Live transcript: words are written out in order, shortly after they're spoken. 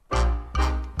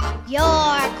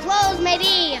Your clothes may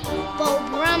be full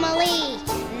brummily.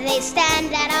 They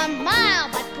stand at a mile,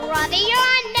 but brother,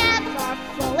 you're never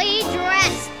fully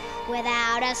dressed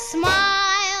without a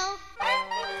smile.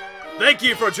 Thank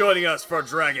you for joining us for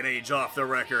Dragon Age Off the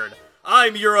Record.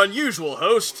 I'm your unusual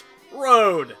host,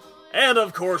 Road. And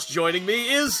of course joining me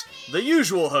is the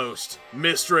usual host,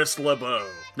 Mistress LeBeau.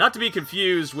 Not to be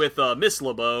confused with Miss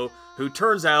LeBeau, who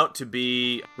turns out to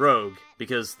be Rogue,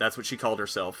 because that's what she called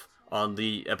herself on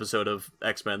the episode of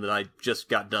X-Men that I just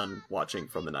got done watching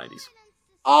from the 90s.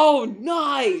 Oh,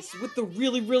 nice! With the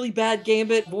really, really bad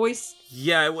Gambit voice.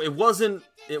 Yeah, it wasn't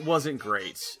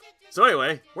great. So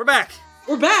anyway, we're back!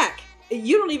 We're back!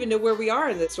 You don't even know where we are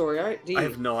in this story, right? Do you? I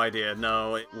have no idea.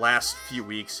 No, last few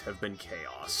weeks have been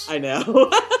chaos. I know.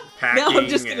 Packing now I'm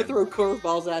just gonna throw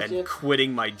curveballs at you. And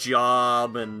quitting my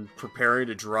job and preparing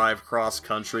to drive cross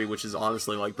country, which is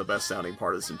honestly like the best sounding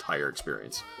part of this entire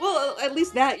experience. Well, at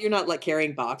least that you're not like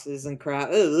carrying boxes and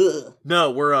crap. Ugh.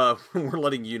 No, we're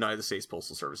letting United States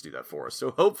Postal Service do that for us.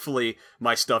 So hopefully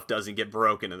my stuff doesn't get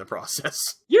broken in the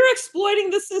process. You're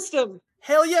exploiting the system.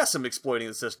 Hell yes, I'm exploiting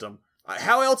the system.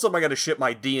 How else am I going to ship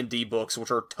my D&D books,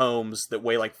 which are tomes that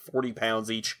weigh like 40 pounds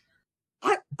each?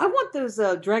 I want those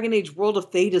Dragon Age World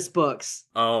of Thetis books.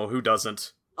 Oh, who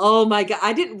doesn't? Oh my god,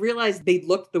 I didn't realize they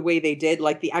looked the way they did,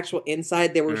 like the actual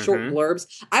inside, they were short blurbs.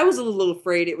 I was a little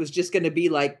afraid it was just going to be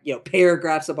like, you know,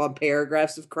 paragraphs upon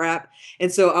paragraphs of crap.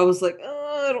 And so I was like,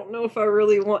 oh, I don't know if I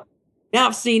really want... Now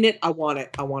I've seen it, I want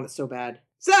it so bad.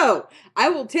 So, I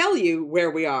will tell you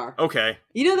where we are. Okay.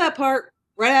 You know that part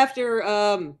right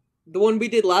after the one we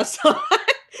did last time?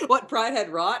 What Pride had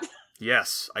wrought?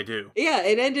 Yes, I do. Yeah,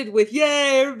 it ended with,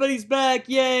 yay, everybody's back,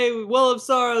 yay, Well of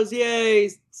Sorrows, yay,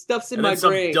 stuff's in my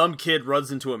brain. And some dumb kid runs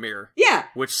into a mirror. Yeah.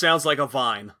 Which sounds like a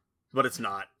Vine, but it's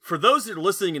not. For those that are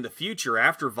listening in the future,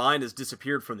 after Vine has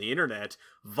disappeared from the internet,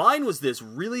 Vine was this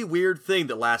really weird thing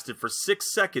that lasted for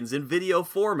 6 seconds in video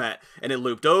format, and it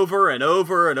looped over and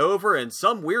over and over, and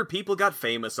some weird people got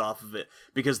famous off of it,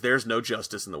 because there's no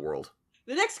justice in the world.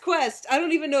 The next quest, I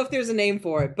don't even know if there's a name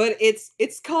for it, but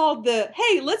it's called the,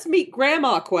 hey, let's meet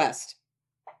Grandma quest.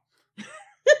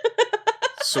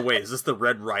 So wait, is this the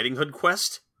Red Riding Hood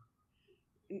quest?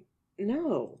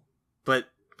 No. But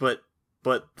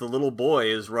the little boy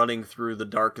is running through the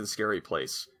dark and scary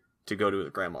place to go to his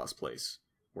grandma's place,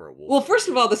 where a wolf... Well, first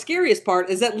of all, the scariest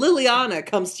part is that Liliana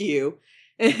comes to you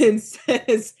and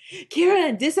says,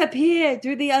 Kieran, disappear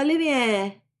through the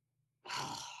Olivia.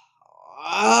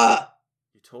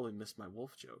 You totally missed my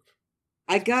wolf joke.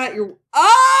 I got your...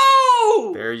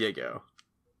 Oh! There you go.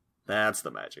 That's the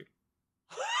magic.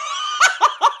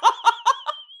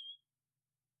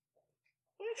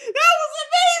 That was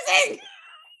amazing!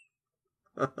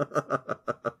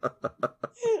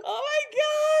 Oh my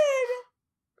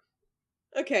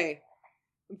god! Okay.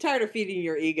 I'm tired of feeding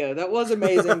your ego. That was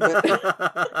amazing, but...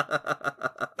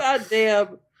 God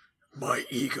damn. My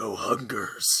ego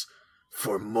hungers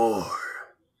for more.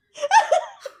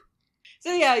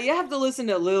 So yeah, you have to listen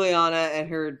to Liliana and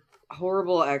her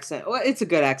horrible accent. Well, it's a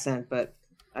good accent, but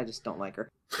I just don't like her.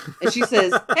 And she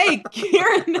says, hey,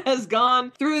 Kieran has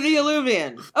gone through the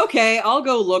Illuvian. Okay, I'll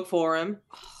go look for him.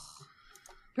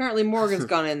 Apparently Morrigan's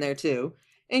gone in there too.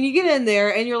 And you get in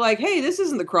there and you're like, hey, this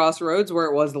isn't the crossroads where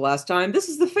it was the last time. This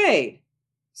is the Fade.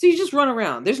 So you just run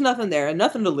around. There's nothing there, and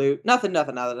nothing to loot. Nothing.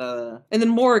 And then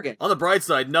Morrigan. On the bright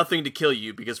side, nothing to kill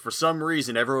you, because for some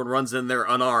reason everyone runs in there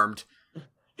unarmed.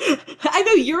 I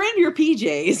know, you're in your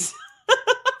PJs.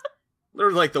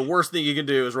 Literally, like, the worst thing you can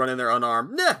do is run in there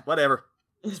unarmed. Nah, whatever.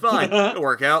 It's fine. It'll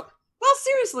work out. Well,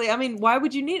 seriously, I mean, why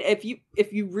would you need it?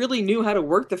 If you really knew how to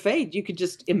work the Fade, you could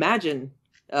just imagine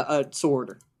a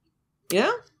sword. You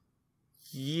know?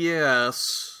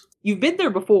 Yes. You've been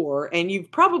there before, and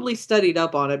you've probably studied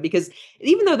up on it, because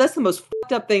even though that's the most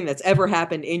fucked up thing that's ever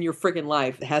happened in your freaking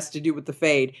life that has to do with the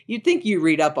Fade, you'd think you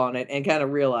read up on it and kind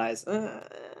of realize...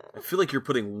 I feel like you're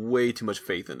putting way too much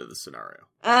faith into this scenario.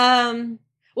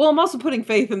 Well, I'm also putting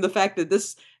faith in the fact that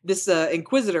this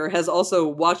Inquisitor has also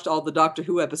watched all the Doctor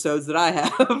Who episodes that I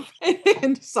have,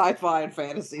 and sci-fi and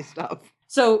fantasy stuff.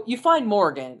 So you find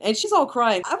Morrigan, and she's all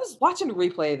crying. I was watching a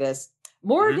replay of this.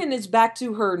 Morrigan is back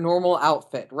to her normal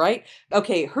outfit, right?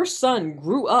 Okay, her son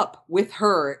grew up with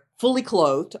her fully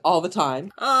clothed all the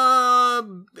time.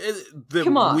 Come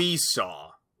on. We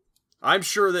saw. I'm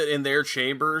sure that in their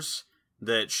chambers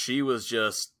that she was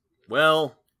just,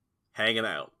 well, hanging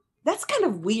out. That's kind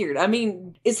of weird. I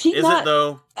mean, is he Is it,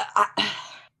 though?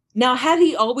 Now, had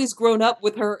he always grown up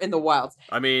with her in the wilds?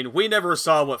 I mean, we never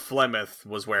saw what Flemeth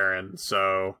was wearing,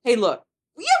 so... Hey, look.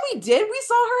 Yeah, we did. We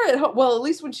saw her at home. Well, at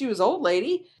least when she was old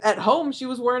lady. At home, she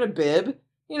was wearing a bib.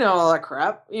 all that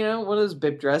crap, one of those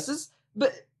bib dresses.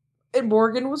 And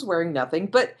Morrigan was wearing nothing,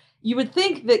 but you would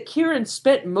think that Kieran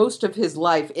spent most of his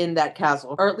life in that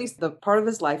castle, or at least the part of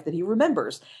his life that he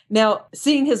remembers. Now,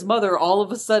 seeing his mother all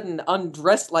of a sudden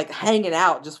undressed, like hanging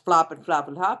out, just flopping,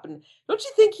 don't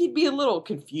you think he'd be a little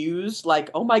confused?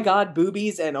 Like, oh my god,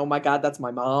 boobies, and oh my god, that's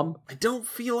my mom? I don't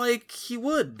feel like he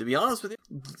would, to be honest with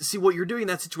you. See, what you're doing in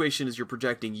that situation is you're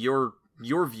projecting your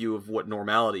view of what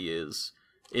normality is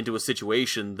into a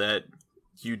situation that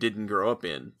you didn't grow up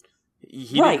in.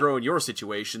 He didn't grow in your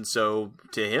situation, so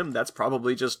to him, that's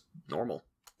probably just normal.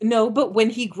 No, but when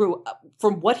he grew up,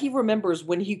 from what he remembers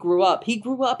when he grew up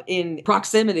in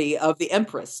proximity of the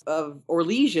Empress of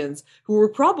Orlesians, who were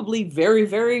probably very,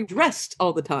 very dressed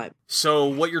all the time. So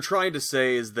what you're trying to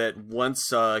say is that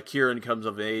once Kieran comes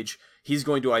of age, he's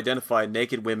going to identify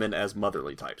naked women as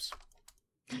motherly types.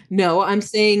 No, I'm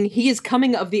saying he is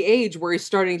coming of the age where he's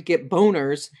starting to get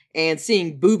boners and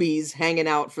seeing boobies hanging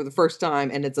out for the first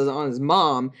time, and it's on his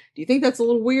mom. Do you think that's a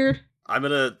little weird? I'm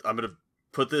gonna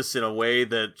put this in a way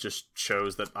that just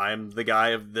shows that I'm the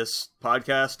guy of this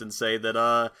podcast and say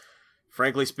that,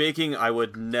 frankly speaking, I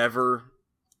would never,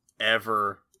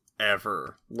 ever,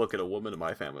 ever look at a woman in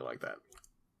my family like that.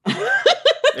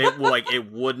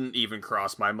 It wouldn't even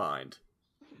cross my mind.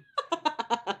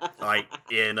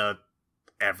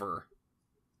 Ever.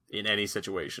 In any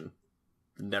situation.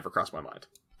 Never crossed my mind.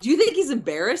 Do you think he's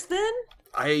embarrassed then?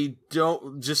 I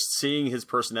don't, just seeing his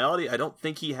personality, I don't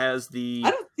think he has the...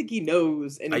 I don't think he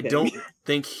knows anything. I don't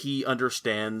think he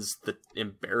understands the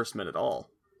embarrassment at all.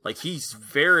 Like, he's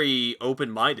very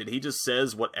open-minded. He just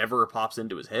says whatever pops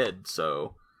into his head,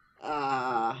 so...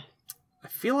 I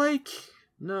feel like...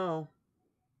 No.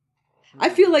 I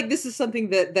feel like this is something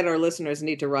that our listeners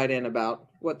need to write in about,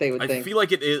 what they would think. I feel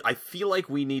like it is. I feel like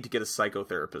we need to get a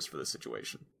psychotherapist for this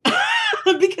situation.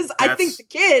 Because I think the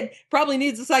kid probably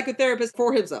needs a psychotherapist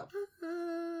for himself.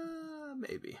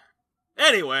 Maybe.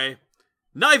 Anyway,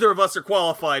 neither of us are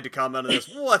qualified to comment on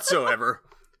this whatsoever.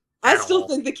 I still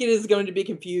think the kid is going to be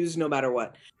confused no matter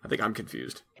what. I think I'm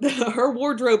confused. Her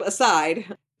wardrobe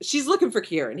aside, she's looking for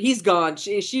Kieran. He's gone.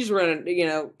 She's running,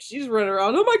 she's running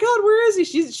around. Oh my god, where is he?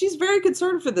 She's very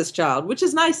concerned for this child, which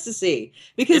is nice to see.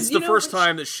 Because it's the first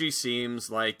time that she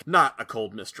seems like not a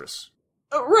cold mistress.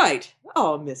 Right.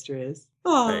 Oh, mistress.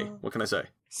 Oh. Hey, what can I say?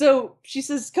 So she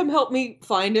says, come help me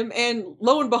find him. And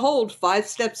lo and behold, 5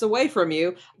 steps away from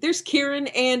you, there's Kieran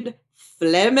and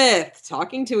Flemeth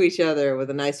talking to each other with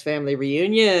a nice family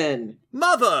reunion.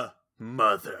 Mother!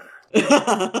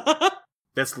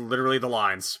 That's literally the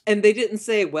lines. And they didn't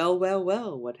say, well,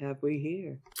 what have we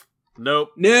here? Nope.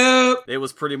 It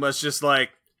was pretty much just like,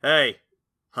 hey,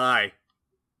 hi.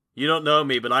 You don't know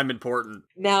me, but I'm important.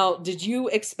 Now, did you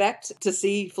expect to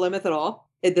see Flemeth at all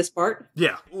in this part?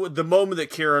 Yeah. The moment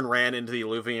that Kieran ran into the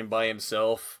Illuvian by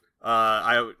himself,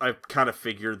 I kind of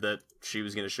figured that she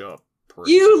was going to show up.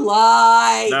 You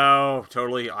lie! No,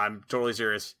 totally. I'm totally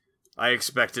serious. I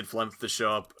expected Flemeth to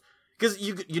show up. Because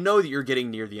you know that you're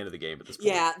getting near the end of the game at this point.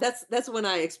 Yeah, that's when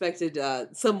I expected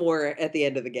somewhere at the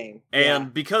end of the game.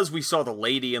 And because we saw the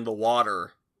lady in the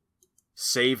water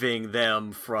saving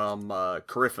them from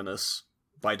Coryphanus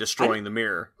by destroying the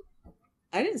mirror.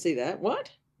 I didn't see that. What?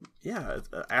 Yeah,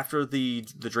 after the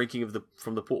drinking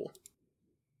from the pool.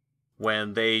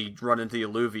 When they run into the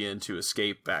Illuvian to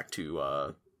escape back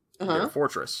to their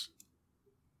fortress.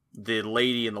 The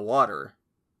lady in the water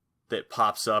that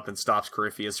pops up and stops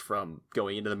Corypheus from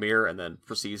going into the mirror and then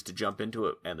proceeds to jump into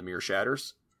it and the mirror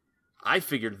shatters. I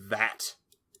figured that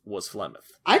was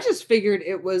Flemeth. I just figured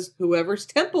it was whoever's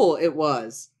temple it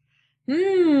was.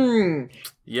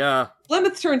 Yeah.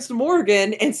 Flemeth turns to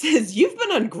Morrigan and says, you've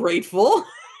been ungrateful.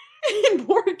 And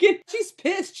Morrigan, she's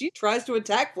pissed. She tries to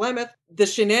attack Flemeth. The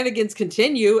shenanigans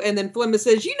continue, and then Flemeth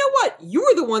says, you know what? You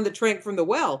were the one that drank from the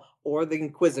well. Or the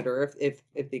Inquisitor, if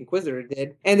the Inquisitor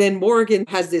did. And then Morrigan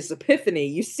has this epiphany.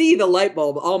 You see the light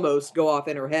bulb almost go off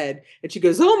in her head. And she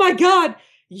goes, oh my god,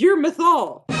 you're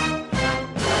Mythal.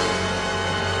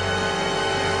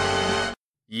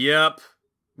 Yep.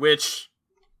 Which,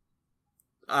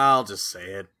 I'll just say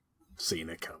it. Seen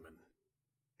it coming.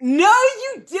 No,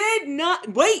 you did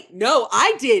not. Wait, no,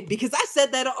 I did, because I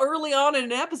said that early on in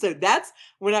an episode. That's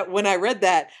when I read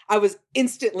that, I was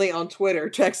instantly on Twitter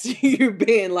texting you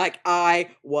being like,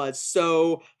 I was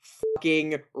so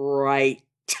fucking right.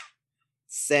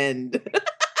 Send.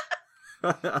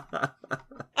 And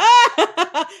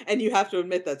you have to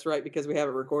admit that's right because we have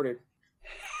it recorded.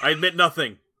 I admit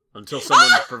nothing until someone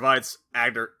provides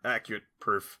accurate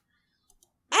proof.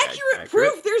 Accurate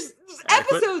proof. There's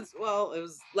episodes. Well, it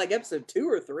was like episode 2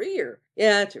 or 3, or 2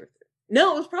 or 3.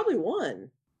 No, it was probably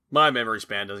 1. My memory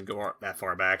span doesn't go that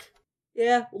far back.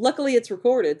 Yeah, luckily it's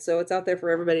recorded, so it's out there for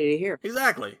everybody to hear.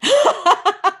 Exactly.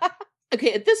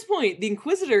 Okay, at this point, the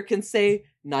Inquisitor can say,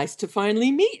 "Nice to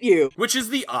finally meet you." Which is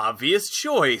the obvious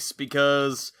choice,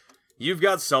 because you've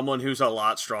got someone who's a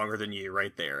lot stronger than you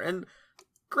right there. And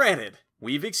granted,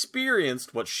 we've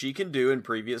experienced what she can do in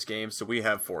previous games, so we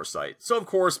have foresight. So of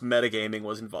course, metagaming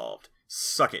was involved.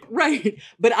 Suck it. Right,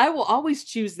 but I will always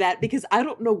choose that because I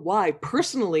don't know why.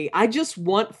 Personally, I just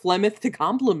want Flemeth to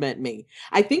compliment me.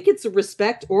 I think it's a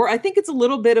respect, or I think it's a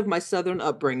little bit of my southern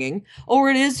upbringing, or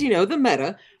it is, the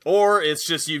meta. Or it's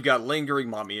just you've got lingering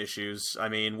mommy issues. I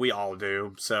mean, we all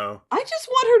do, so... I just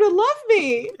want her to love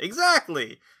me!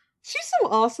 Exactly! She's so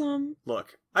awesome.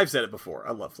 Look, I've said it before,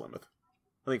 I love Flemeth.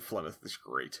 I think Flemeth is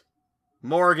great.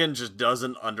 Morrigan just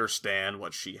doesn't understand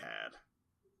what she had.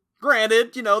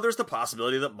 Granted, there's the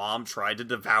possibility that Mom tried to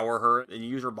devour her and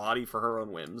use her body for her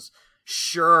own whims.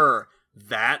 Sure,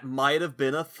 that might have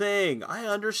been a thing. I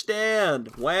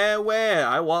understand. Wah,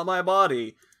 I want my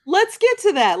body. Let's get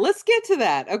to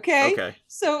that. Okay. Okay.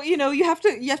 So, you have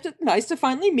to, nice to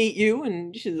finally meet you.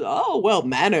 And she's, oh, well,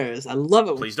 manners. I love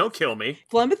it. Please don't kill me.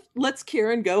 Flemeth lets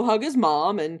Kieran go hug his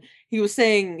mom. And he was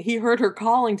saying, he heard her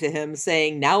calling to him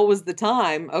saying, now was the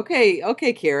time.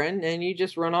 Okay, Kieran. And you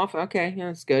just run off. Okay, yeah,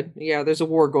 that's good. Yeah, there's a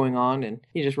war going on and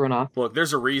you just run off. Look,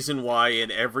 there's a reason why in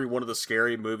every one of the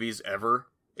scary movies ever,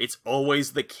 it's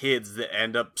always the kids that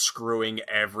end up screwing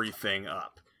everything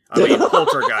up. I mean,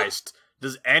 Poltergeist.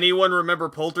 Does anyone remember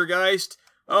Poltergeist?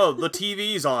 Oh, the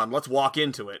TV's on. Let's walk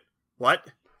into it.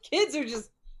 What? Kids are just,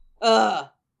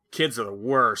 Kids are the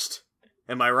worst.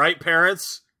 Am I right,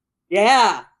 parents?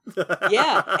 Yeah.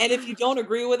 Yeah. And if you don't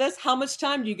agree with us, how much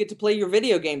time do you get to play your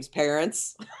video games,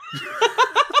 parents?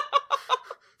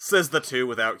 Says the two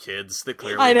without kids that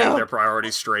clearly have their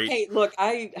priorities straight. Hey, look,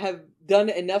 I have done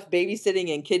enough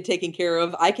babysitting and kid taking care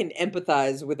of. I can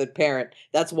empathize with a parent.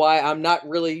 That's why I'm not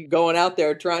really going out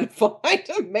there trying to find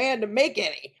a man to make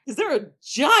any. Because they're a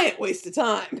giant waste of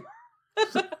time.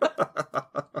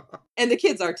 And the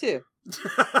kids are too.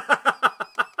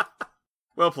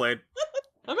 Well played.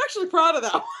 I'm actually proud of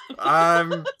that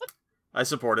one. I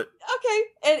support it. Okay,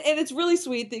 and it's really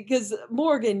sweet because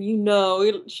Morrigan,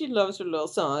 she loves her little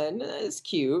son. It's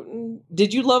cute.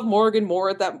 Did you love Morrigan more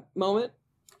at that moment?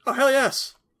 Oh, hell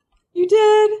yes. You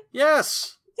did?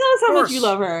 Yes. Tell us how much you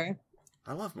love her.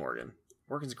 I love Morrigan.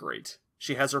 Morrigan's great.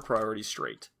 She has her priorities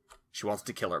straight. She wants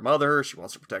to kill her mother. She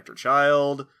wants to protect her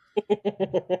child.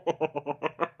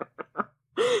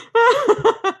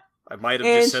 I might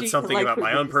have just said something about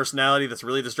my own personality that's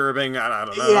really disturbing. I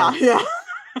don't know. Yeah.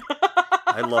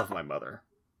 I love my mother.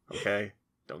 Okay?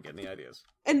 Don't get any ideas.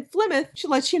 And Flemeth, she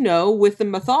lets you know with the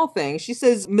Mythal thing. She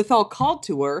says Mythal called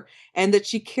to her and that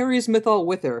she carries Mythal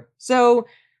with her. So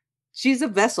she's a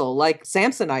vessel like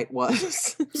Samsonite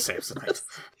was. Samsonite.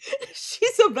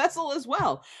 She's a vessel as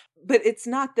well. But it's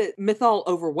not that Mythal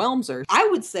overwhelms her. I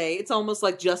would say it's almost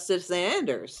like Justice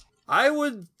Anders. I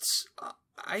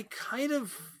kind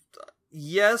of...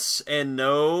 Yes and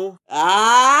no.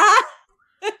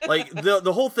 Like,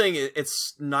 the whole thing,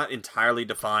 it's not entirely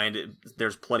defined.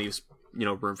 There's plenty of,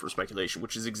 room for speculation,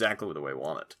 which is exactly the way I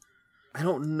want it. I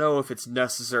don't know if it's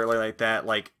necessarily like that.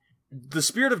 Like, the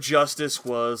spirit of justice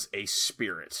was a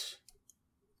spirit.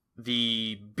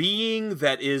 The being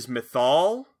that is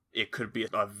Mythal, it could be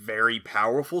a very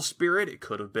powerful spirit. It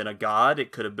could have been a god.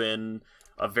 It could have been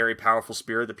a very powerful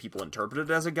spirit that people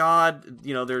interpreted as a god.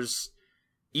 There's...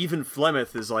 Even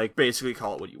Flemeth is like, basically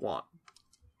call it what you want.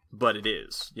 But it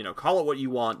is. Call it what you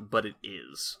want, but it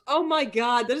is. Oh my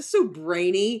god, that is so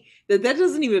brainy that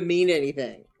doesn't even mean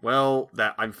anything. Well,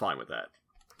 I'm fine with that.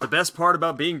 The best part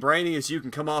about being brainy is you can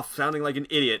come off sounding like an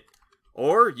idiot,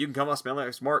 or you can come off smelling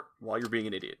like smart while you're being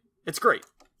an idiot. It's great.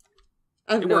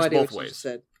 I have no idea what you just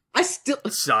said.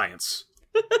 Science.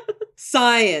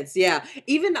 Science, yeah.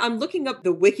 Even I'm looking up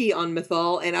the wiki on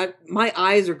Mythal, and my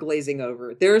eyes are glazing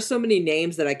over. There are so many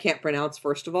names that I can't pronounce,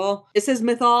 first of all. It says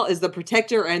Mythal is the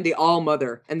protector and the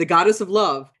all-mother, and the goddess of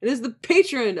love, and is the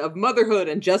patron of motherhood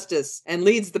and justice, and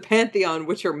leads the pantheon,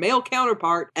 which her male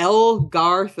counterpart,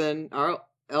 Elgarnan.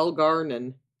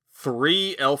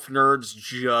 3 elf nerds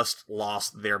just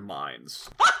lost their minds.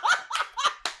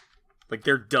 Like,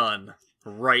 they're done.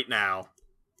 Right now.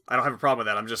 I don't have a problem with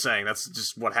that. I'm just saying, that's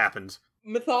just what happened.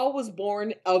 Mythal was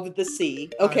born of the sea.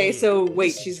 Okay, so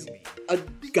wait, she's a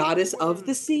goddess of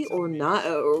the sea or not?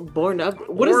 Or born of...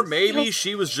 Maybe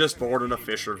she was just born in a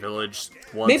fisher village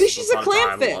once. Maybe she's a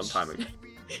clamfish. A long time ago.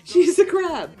 She's a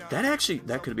crab.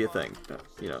 That could be a thing.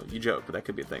 You joke, but that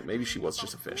could be a thing. Maybe she was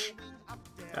just a fish.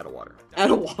 Out of water.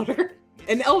 Out of water.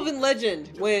 An elven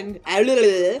legend, when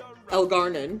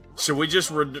Elgarnon. Should we just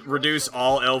reduce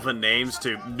all elven names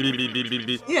to...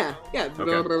 Yeah.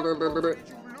 Okay.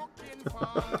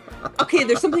 Okay,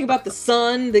 there's something about the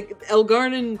sun. The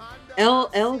Elgarnon...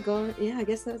 yeah, I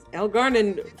guess that's...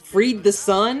 Elgarnon freed the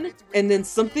sun, and then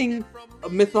something...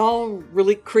 Mythal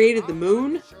really created the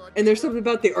moon, and there's something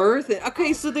about the earth.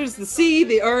 Okay, so there's the sea,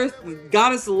 the earth, the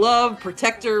goddess of love,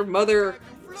 protector, mother,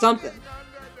 something.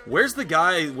 Where's the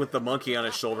guy with the monkey on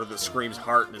his shoulder that screams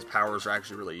heart and his powers are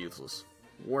actually really useless?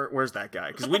 Where's that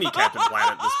guy? Because we need Captain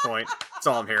Planet at this point. That's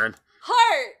all I'm hearing.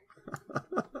 Heart!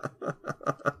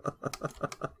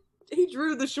 He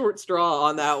drew the short straw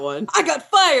on that one. I got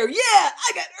fire, yeah!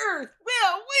 I got earth,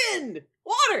 well, wind,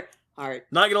 water. Heart.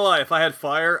 Not gonna lie, if I had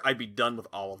fire, I'd be done with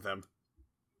all of them.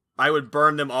 I would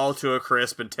burn them all to a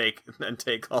crisp and take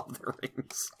all their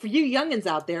rings. For you youngins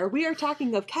out there, we are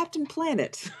talking of Captain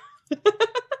Planet.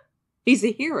 He's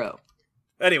a hero.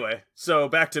 Anyway, so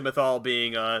back to Mythal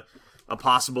being a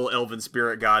possible elven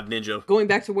spirit god ninja. Going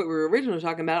back to what we were originally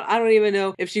talking about, I don't even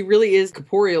know if she really is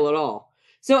corporeal at all.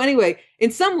 So anyway, in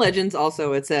some legends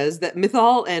also it says that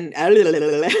Mythal and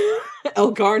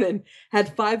Elgarnon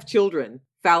had 5 children.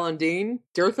 Falondine,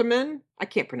 Dirthamin, I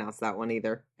can't pronounce that one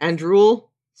either. Andrul,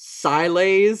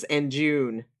 Silays, and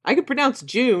June. I could pronounce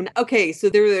June. Okay, so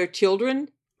they're their children.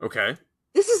 Okay.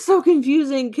 This is so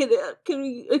confusing. Can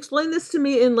you explain this to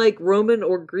me in like Roman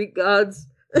or Greek gods?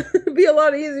 It'd be a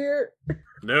lot easier.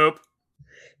 Nope.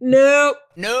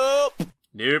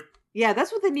 Yeah,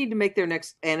 that's what they need to make their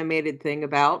next animated thing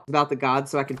about the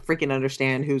gods, so I can freaking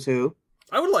understand who's who.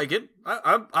 I would like it.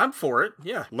 I'm for it.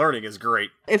 Yeah, learning is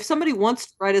great. If somebody wants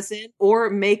to write us in or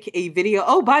make a video...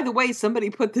 Oh, by the way, somebody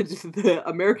put the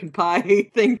American Pie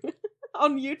thing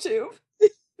on YouTube. The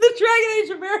Dragon Age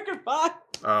American Pie.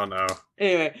 Oh, no.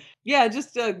 Anyway, yeah,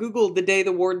 just Google The Day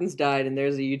the Wardens Died, and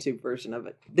there's a YouTube version of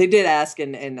it. They did ask,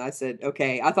 and I said,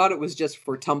 okay. I thought it was just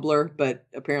for Tumblr, but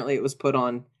apparently it was put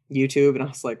on YouTube, and I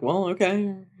was like, well,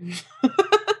 okay.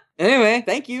 Anyway,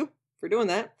 thank you for doing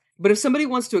that. But if somebody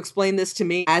wants to explain this to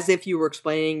me as if you were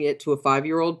explaining it to a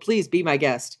 5-year-old, please be my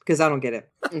guest, because I don't get it.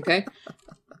 Okay?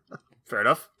 Fair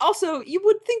enough. Also, you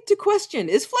would think to question,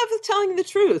 is Flemeth telling the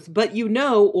truth? But you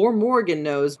know, or Morrigan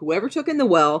knows, whoever took in the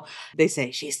well, they say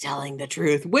she's telling the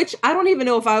truth, which I don't even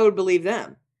know if I would believe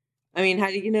them. I mean, how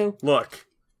do you know? Look,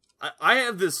 I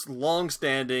have this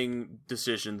long-standing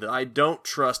decision that I don't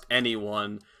trust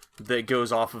anyone that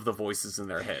goes off of the voices in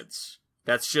their heads.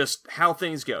 That's just how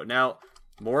things go. Now...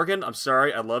 Morrigan, I'm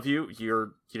sorry, I love you.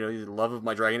 You're the love of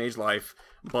my Dragon Age life.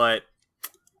 But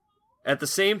at the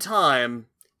same time,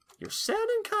 you're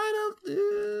sounding kind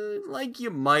of like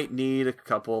you might need a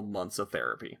couple months of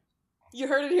therapy. You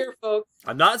heard it here, folks.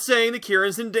 I'm not saying that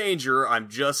Kieran's in danger. I'm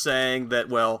just saying that,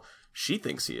 well, she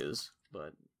thinks he is,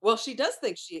 but... Well, she does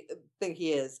think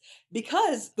he is,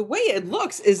 because the way it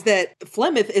looks is that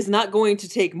Flemeth is not going to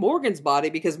take Morgan's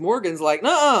body because Morgan's like,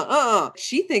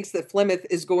 She thinks that Flemeth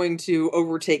is going to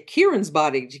overtake Kieran's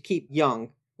body to keep young,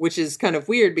 which is kind of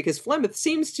weird because Flemeth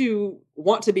seems to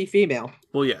want to be female.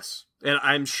 Well, yes, and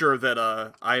I'm sure that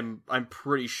I'm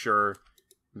pretty sure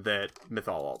that Mythal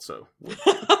also would.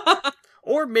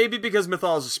 Or maybe because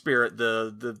Mythal is a spirit,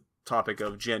 the topic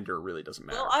of gender really doesn't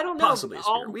matter. Well, I don't know. Possibly a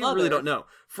spirit. We really don't know.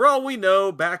 For all we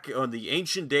know, back on the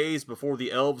ancient days before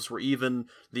the elves were even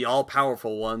the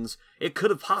all-powerful ones, it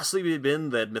could have possibly been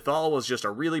that Mythal was just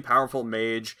a really powerful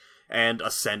mage and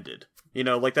ascended. You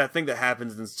know, like that thing that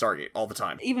happens in Stargate all the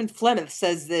time. Even Flemeth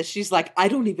says this. She's like, I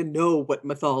don't even know what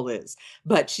Mythal is.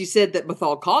 But she said that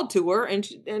Mythal called to her, and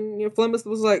Flemeth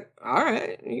was like, all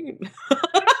right.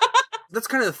 That's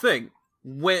kind of the thing.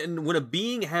 When a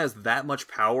being has that much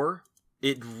power,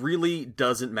 it really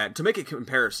doesn't matter. To make a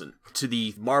comparison to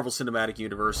the Marvel Cinematic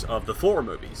Universe of the Thor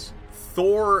movies,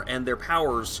 Thor and their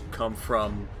powers come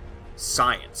from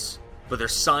science, but their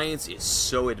science is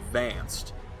so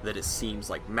advanced that it seems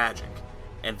like magic.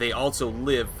 And they also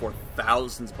live for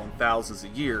thousands upon thousands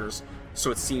of years,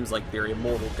 so it seems like they're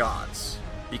immortal gods,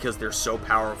 because they're so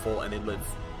powerful and they live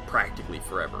practically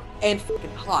forever. And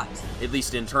fucking hot. At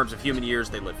least in terms of human years,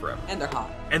 they live forever. And they're hot.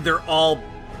 And they're all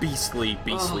beastly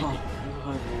people.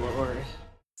 Oh, Lord.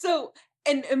 So,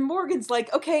 and Morgan's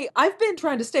like, okay, I've been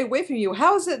trying to stay away from you.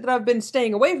 How is it that I've been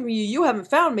staying away from you? You haven't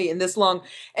found me in this long.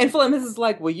 And Flemeth is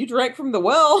like, well, you drank from the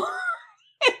well.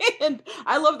 And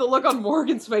I love the look on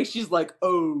Morgan's face. She's like,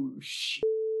 oh, shit.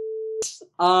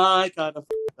 I kind of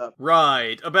f***ed up.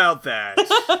 Right, about that.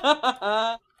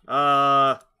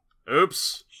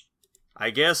 Oops. I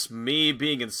guess me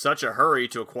being in such a hurry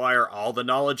to acquire all the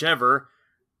knowledge ever,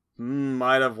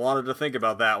 might have wanted to think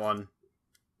about that one.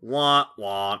 Womp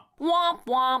womp. Womp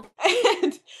womp.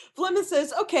 And Flemeth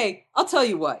says, okay, I'll tell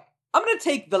you what. I'm going to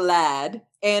take the lad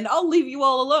and I'll leave you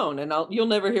all alone and you'll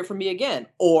never hear from me again.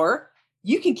 Or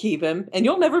you can keep him and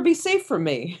you'll never be safe from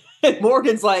me. And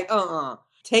Morgan's like,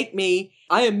 take me.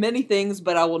 I am many things,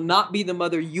 but I will not be the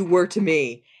mother you were to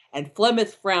me. And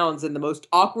Flemeth frowns in the most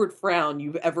awkward frown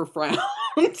you've ever frowned.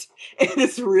 It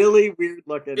is really weird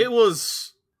looking. It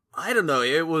was, I don't know,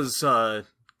 it was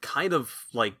kind of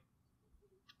like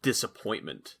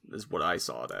disappointment is what I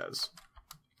saw it as.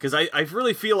 Because I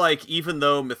really feel like even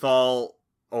though Mythal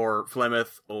or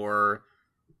Flemeth or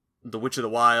the Witch of the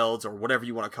Wilds or whatever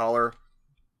you want to call her,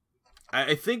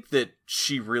 I think that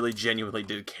she really genuinely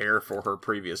did care for her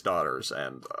previous daughters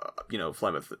and,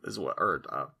 Flemeth as well,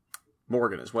 or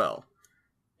Morrigan as well.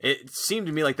 It seemed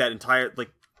to me like that entire,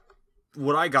 like,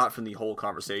 what I got from the whole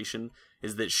conversation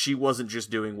is that she wasn't just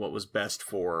doing what was best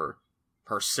for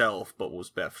herself, but was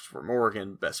best for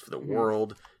Morrigan, best for the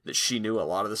world, that she knew a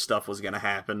lot of this stuff was going to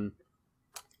happen.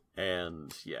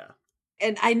 And, yeah.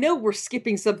 And I know we're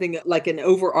skipping something like an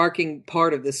overarching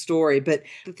part of this story, but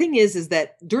the thing is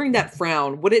that during that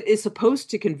frown, what it is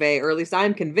supposed to convey, or at least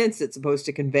I'm convinced it's supposed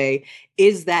to convey,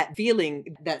 is that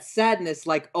feeling, that sadness,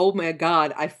 like, oh my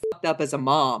God, I fucked up as a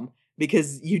mom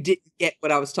because you didn't get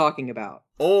what I was talking about.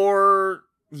 Or,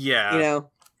 yeah. You know?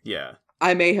 Yeah.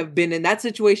 I may have been in that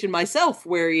situation myself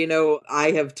where,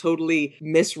 I have totally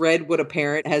misread what a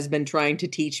parent has been trying to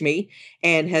teach me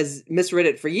and has misread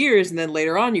it for years. And then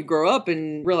later on you grow up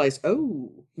and realize,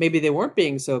 oh, maybe they weren't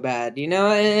being so bad,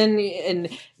 and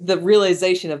the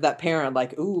realization of that parent,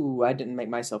 like, ooh, I didn't make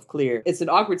myself clear. It's an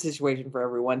awkward situation for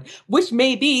everyone, which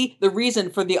may be the reason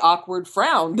for the awkward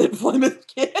frown that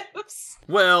Flemeth gives.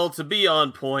 Well, to be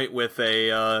on point with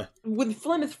With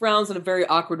Flemeth frowns in a very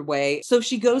awkward way. So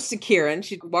she goes to Kieran,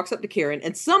 she walks up to Kieran,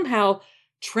 and somehow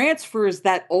transfers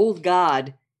that old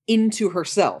god into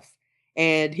herself.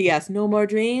 And he asks, no more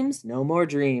dreams? No more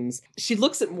dreams. She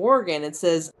looks at Morrigan and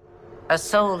says, a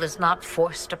soul is not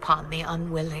forced upon the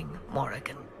unwilling,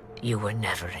 Morrigan. You were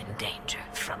never in danger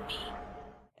from me.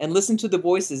 And listen to the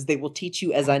voices, they will teach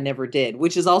you as I never did,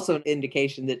 which is also an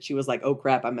indication that she was like, oh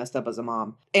crap, I messed up as a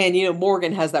mom. And,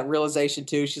 Morgan has that realization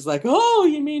too. She's like, oh,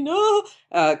 you mean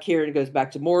no? Kieran goes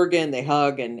back to Morgan, they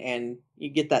hug, and you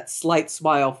get that slight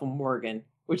smile from Morgan,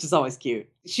 which is always cute.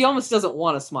 She almost doesn't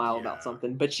want to smile about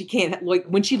something, but she can't, like,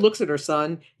 when she looks at her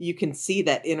son, you can see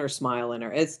that inner smile in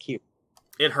her. It's cute.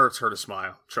 It hurts her to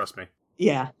smile, trust me.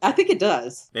 Yeah, I think it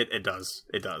does. It does.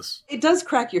 It does. It does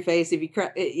crack your face if you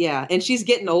crack. Yeah, and she's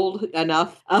getting old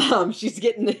enough. She's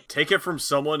getting. Take it from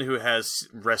someone who has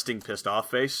resting pissed off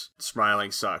face.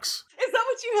 Smiling sucks. Is that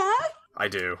what you have? I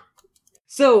do.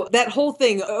 So that whole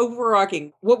thing,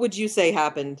 overarching, what would you say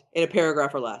happened in a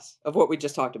paragraph or less of what we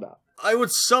just talked about? I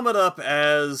would sum it up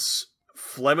as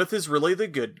Flemeth is really the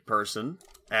good person.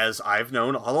 As I've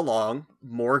known all along,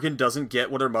 Morrigan doesn't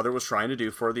get what her mother was trying to do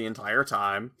for the entire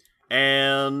time.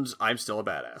 And I'm still a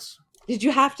badass. Did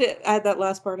you have to add that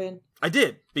last part in? I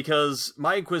did, because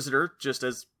my Inquisitor, just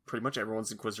as pretty much everyone's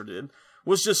Inquisitor did,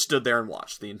 was just stood there and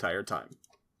watched the entire time.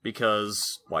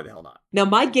 Because, why the hell not? Now,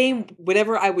 my game,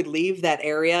 whenever I would leave that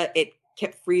area, it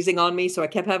kept freezing on me, so I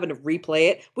kept having to replay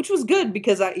it, which was good,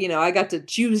 because I got to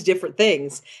choose different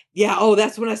things. Yeah,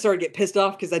 that's when I started to get pissed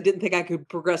off, because I didn't think I could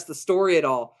progress the story at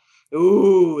all.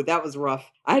 Ooh, that was rough.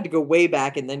 I had to go way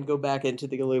back and then go back into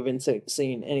the Elven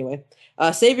scene. Anyway,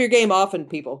 save your game often,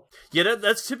 people. Yeah,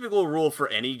 that's typical rule for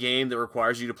any game that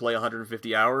requires you to play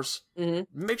 150 hours.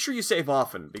 Mm-hmm. Make sure you save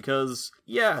often, because,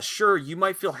 yeah, sure, you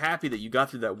might feel happy that you got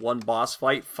through that one boss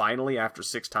fight finally after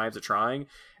 6 times of trying,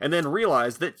 and then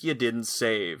realize that you didn't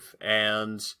save,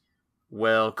 and...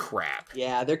 well, crap.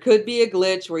 Yeah, there could be a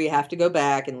glitch where you have to go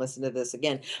back and listen to this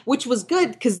again, which was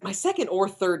good because my second or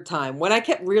third time, when I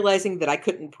kept realizing that I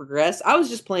couldn't progress, I was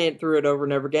just playing through it over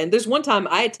and over again. There's one time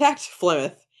I attacked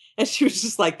Flemeth, and she was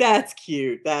just like, that's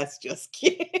cute. That's just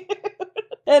cute.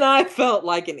 And I felt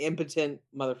like an impotent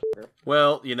motherfucker.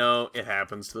 Well, it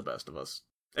happens to the best of us.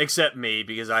 Except me,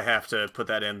 because I have to put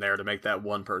that in there to make that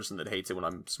one person that hates it when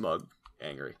I'm smug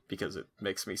angry, because it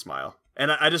makes me smile. And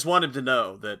I just wanted to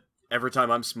know that every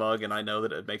time I'm smug and I know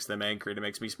that it makes them angry and it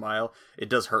makes me smile, it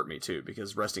does hurt me too,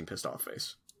 because resting pissed off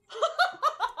face.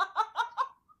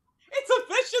 It's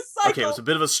a vicious cycle. Okay, it was a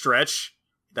bit of a stretch.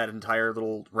 That entire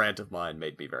little rant of mine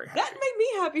made me very happy. That made me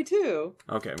happy too.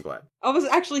 Okay, I'm glad. I was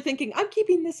actually thinking, I'm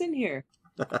keeping this in here.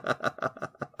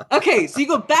 Okay, so you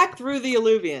go back through the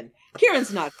Alluvian.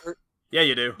 Kieran's not hurt. Yeah,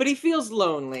 you do. But he feels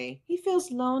lonely. He feels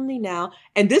lonely now.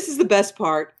 And this is the best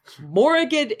part.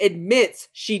 Morrigan admits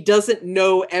she doesn't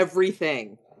know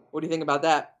everything. What do you think about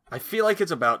that? I feel like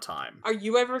it's about time. Are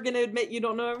you ever going to admit you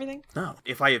don't know everything? No.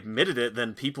 If I admitted it,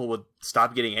 then people would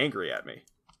stop getting angry at me.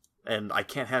 And I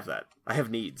can't have that. I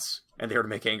have needs, and they're to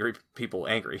make angry people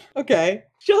angry. Okay.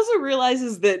 She also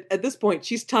realizes that at this point,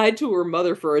 she's tied to her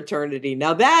mother for eternity.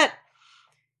 Now that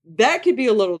could be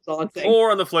a little daunting.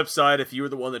 Or on the flip side, if you were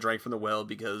the one that drank from the well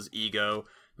because ego,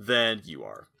 then you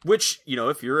are. Which,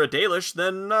 if you're a Dalish,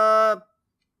 then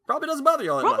probably doesn't bother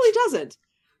you all that much. Probably doesn't.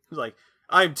 It's like,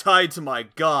 I'm tied to my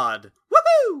god.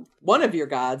 Woohoo! One of your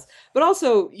gods. But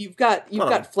also, you've got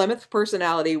Flemeth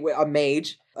personality, a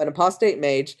mage, an apostate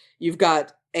mage. You've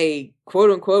got a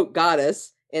quote-unquote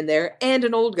goddess in there, and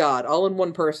an old god, all in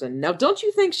one person. Now, don't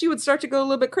you think she would start to go a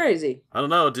little bit crazy? I don't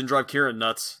know, it didn't drive Kieran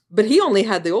nuts. But he only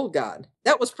had the old god.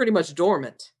 That was pretty much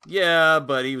dormant. Yeah,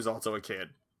 but he was also a kid.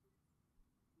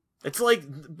 It's like,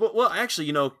 well, actually,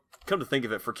 come to think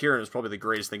of it, for Kieran, it was probably the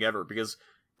greatest thing ever, because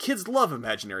kids love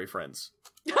imaginary friends.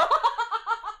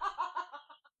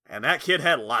 And that kid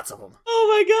had lots of them. Oh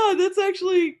my god, that's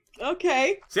actually...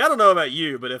 okay. See, I don't know about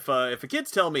you, but if a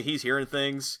kid's telling me he's hearing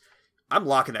things, I'm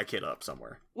locking that kid up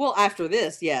somewhere. Well, after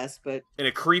this, yes, but... in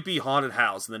a creepy haunted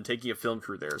house, and then taking a film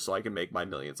crew there so I can make my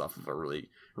millions off of a really,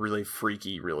 really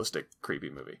freaky, realistic, creepy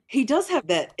movie. He does have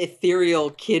that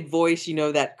ethereal kid voice,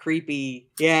 that creepy...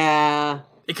 yeah...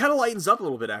 It kind of lightens up a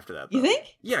little bit after that, though. You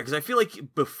think? Yeah, because I feel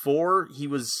like before he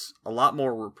was a lot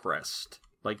more repressed.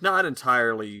 Like, not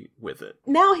entirely with it.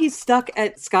 Now he's stuck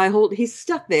at Skyhold. He's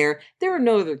stuck there. There are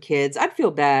no other kids. I'd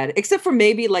feel bad. Except for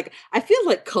maybe, I feel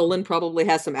like Cullen probably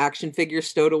has some action figures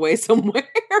stowed away somewhere.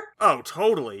 Oh,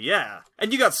 totally, yeah.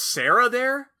 And you got Sarah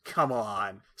there? Come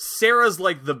on. Sarah's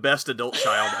like the best adult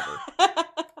child ever.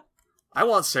 I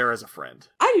want Sarah as a friend.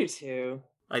 I do too.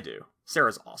 I do.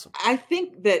 Sarah's awesome. I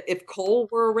think that if Cole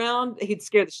were around, he'd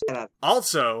scare the shit out of him.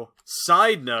 Also,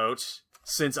 side note...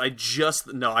 since I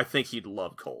think he'd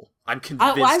love Cole. I'm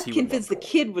convinced I'm he convinced would the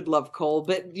kid would love Cole,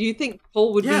 but do you think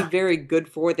Cole would be very good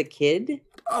for the kid?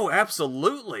 Oh,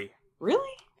 absolutely.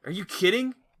 Really? Are you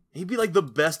kidding? He'd be like the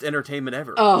best entertainment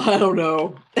ever. Oh, I don't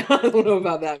know. I don't know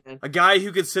about that, man. A guy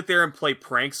who could sit there and play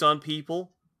pranks on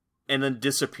people and then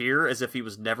disappear as if he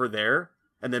was never there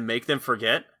and then make them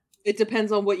forget. It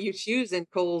depends on what you choose in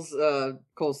Cole's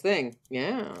thing.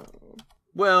 Yeah.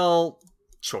 Well,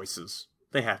 choices.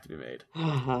 They have to be made.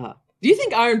 Do you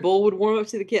think Iron Bull would warm up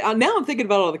to the kid? Now I'm thinking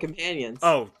about all the companions.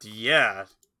 Oh, yeah.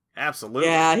 Absolutely.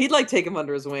 Yeah, he'd take him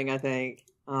under his wing, I think.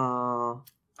 I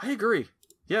agree.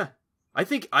 Yeah.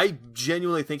 I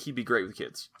genuinely think he'd be great with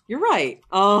kids. You're right.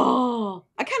 Oh,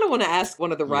 I kind of want to ask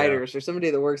one of the writers or somebody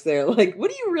that works there, what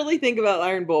do you really think about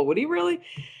Iron Bull? Would he really?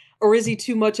 Or is he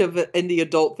too much of in the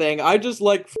adult thing? I just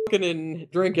like fucking and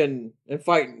drinking and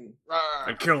fighting.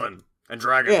 And killing. And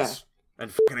dragons. Yeah.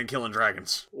 And fucking and killing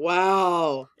dragons.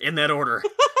 Wow. In that order.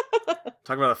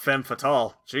 Talk about a femme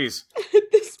fatale. Jeez.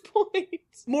 At this point,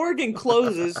 Morrigan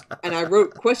closes, and I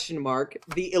wrote ?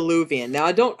 The Illuvian. Now,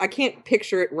 I can't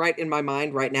picture it right in my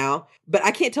mind right now, but I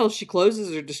can't tell if she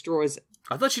closes or destroys it.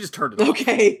 I thought she just turned it off.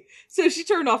 Okay. So she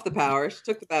turned off the power. She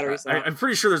took the batteries out. I'm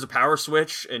pretty sure there's a power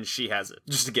switch, and she has it.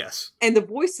 Just a guess. And the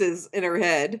voices in her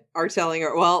head are telling her,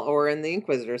 or in the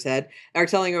Inquisitor's head, are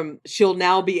telling her she'll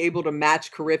now be able to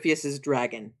match Corypheus's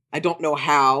dragon. I don't know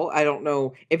how. I don't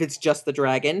know if it's just the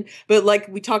dragon. But like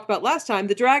we talked about last time,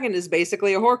 the dragon is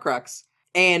basically a Horcrux.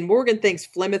 And Morgan thinks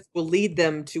Flemeth will lead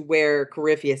them to where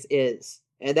Corypheus is.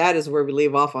 And that is where we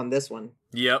leave off on this one.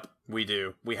 Yep, we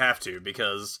do. We have to,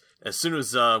 because as soon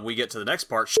as we get to the next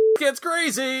part, shit gets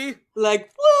crazy!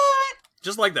 Like, what?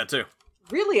 Just like that, too.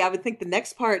 Really, I would think the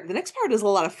next part is a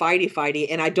lot of fighty,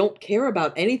 and I don't care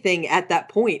about anything at that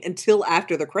point until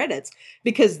after the credits.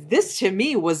 Because this, to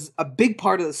me, was a big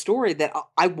part of the story that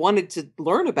I wanted to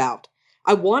learn about.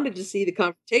 I wanted to see the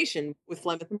confrontation with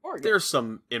Flemeth and Morrigan. There's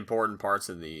some important parts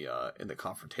in the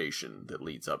confrontation that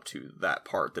leads up to that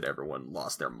part that everyone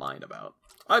lost their mind about.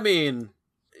 I mean,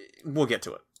 we'll get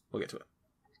to it.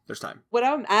 There's time. What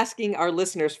I'm asking our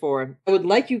listeners for, I would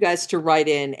like you guys to write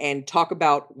in and talk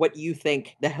about what you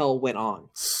think the hell went on.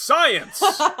 Science!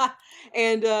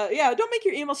 And don't make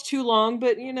your emails too long,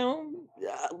 but,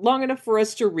 long enough for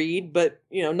us to read, but,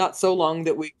 not so long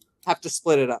that we have to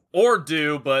split it up. Or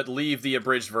do, but leave the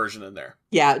abridged version in there.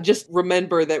 Yeah, just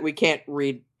remember that we can't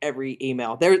read every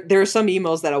email. There are some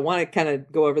emails that I want to kind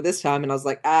of go over this time, and I was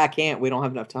like, I can't. We don't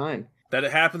have enough time. That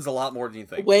it happens a lot more than you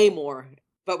think. Way more.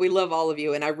 But we love all of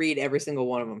you, and I read every single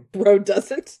one of them. Rode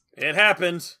doesn't. It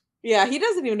happened. Yeah, he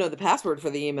doesn't even know the password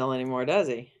for the email anymore, does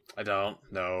he? I don't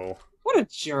know. What a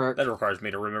jerk. That requires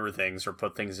me to remember things or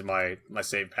put things in my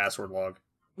saved password log.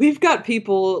 We've got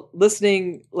people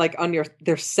listening on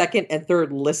their second and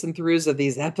third listen-throughs of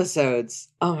these episodes.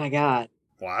 Oh my god.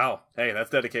 Wow. Hey, that's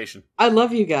dedication. I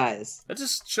love you guys. That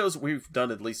just shows we've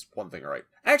done at least one thing right.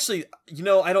 Actually,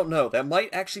 I don't know. That might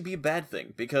actually be a bad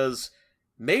thing, because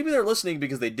maybe they're listening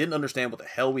because they didn't understand what the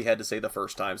hell we had to say the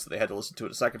first time, so they had to listen to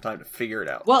it a second time to figure it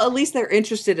out. Well, at least they're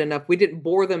interested enough. We didn't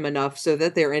bore them enough so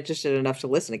that they're interested enough to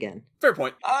listen again. Fair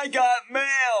point. I got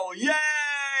mail! Yay!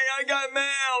 I got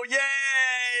mail!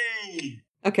 Yay!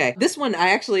 Okay, this one I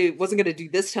actually wasn't going to do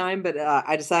this time, but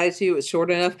I decided to. It was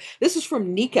short enough. This is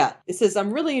from Nika. It says,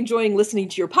 I'm really enjoying listening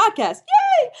to your podcast.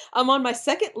 Yay! I'm on my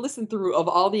second listen through of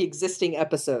all the existing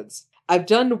episodes. I've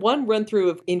done one run through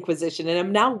of Inquisition, and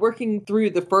I'm now working through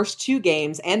the first 2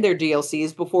 games and their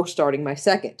DLCs before starting my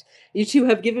second. You two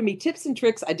have given me tips and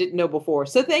tricks I didn't know before,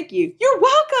 so thank you. You're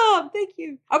welcome! Thank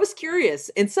you. I was curious.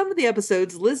 In some of the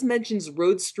episodes, Liz mentions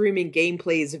road streaming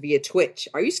gameplays via Twitch.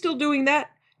 Are you still doing that?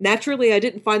 Naturally, I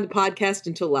didn't find the podcast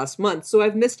until last month, so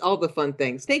I've missed all the fun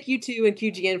things. Thank you too and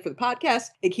QGN for the podcast.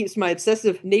 It keeps my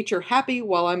obsessive nature happy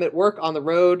while I'm at work on the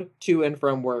road to and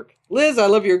from work. Liz, I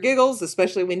love your giggles,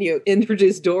 especially when you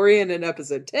introduce Dorian in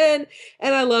episode 10.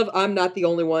 And I love I'm not the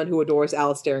only one who adores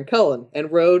Alistair and Cullen.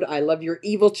 And Rode, I love your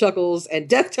evil chuckles and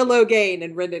death to Logain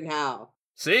and Rendon Howe.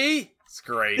 See? It's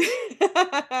great.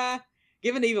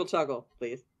 Give an evil chuckle,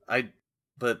 please.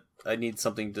 But I need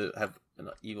something to have an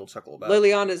evil chuckle about.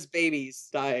 Liliana's baby's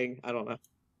dying. I don't know.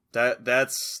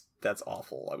 That's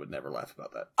awful. I would never laugh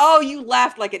about that. Oh, you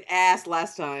laughed like an ass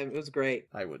last time. It was great.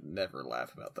 I would never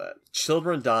laugh about that.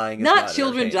 Children dying is not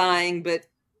children dying, but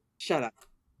shut up.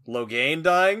 Logain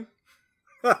dying?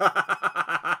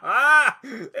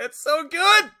 It's so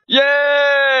good!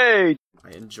 Yay! I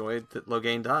enjoyed that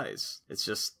Logain dies. It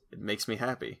makes me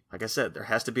happy. Like I said, there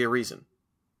has to be a reason.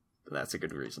 That's a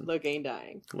good reason. Logain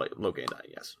dying. Logain dying,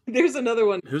 yes. There's another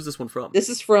one. Who's this one from? This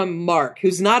is from Mark,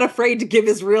 who's not afraid to give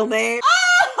his real name.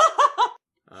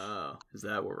 Oh, is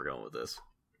that where we're going with this?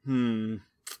 I don't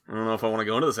know if I want to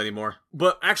go into this anymore.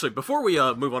 But actually, before we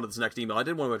move on to this next email, I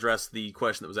did want to address the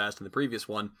question that was asked in the previous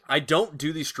one. I don't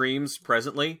do these streams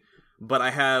presently, but I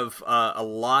have a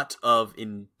lot of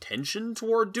intention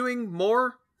toward doing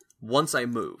more once I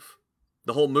move.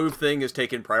 The whole move thing is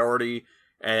taking priority,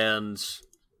 and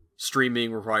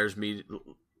streaming requires me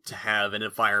to have an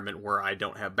environment where I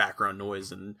don't have background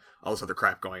noise and all this other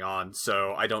crap going on,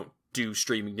 so I don't do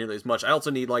streaming nearly as much. I also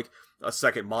need like a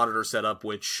second monitor setup,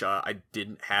 which I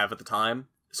didn't have at the time,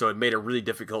 so it made it really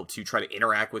difficult to try to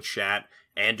interact with chat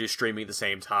and do streaming at the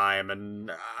same time,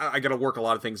 and I gotta work a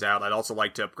lot of things out. I'd also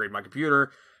like to upgrade my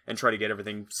computer and try to get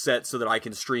everything set so that I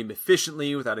can stream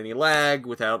efficiently without any lag,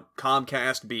 without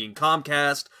Comcast being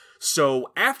Comcast.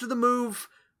 So after the move,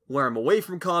 where I'm away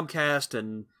from Comcast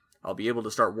and I'll be able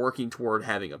to start working toward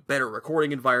having a better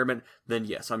recording environment, then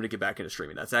yes, I'm going to get back into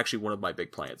streaming. That's actually one of my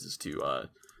big plans, is to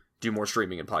do more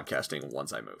streaming and podcasting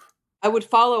once I move. I would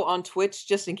follow on Twitch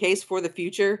just in case for the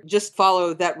future. Just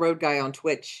follow that road guy on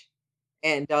Twitch,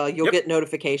 and you'll get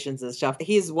notifications and stuff.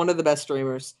 He's one of the best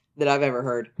streamers that I've ever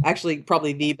heard. Actually,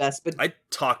 probably the best. But I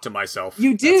talk to myself.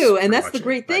 You do, and that's the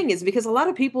great thing, is because a lot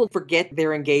of people forget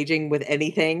they're engaging with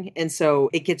anything, and so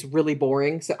it gets really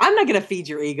boring. So I'm not going to feed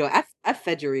your ego. I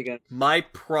fed your ego. My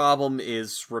problem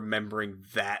is remembering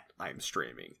that I'm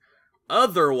streaming.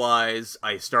 Otherwise,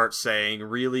 I start saying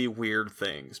really weird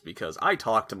things, because I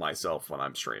talk to myself when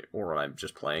I'm streaming, or when I'm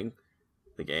just playing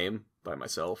the game by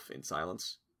myself in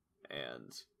silence,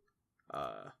 and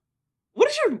what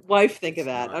does your wife think of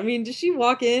that? I mean, does she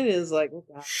walk in and is like,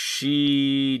 oh,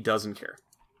 she doesn't care.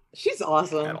 She's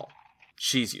awesome. At all.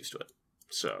 She's used to it.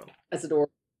 So. That's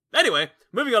adorable. Anyway,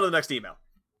 moving on to the next email.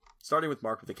 Starting with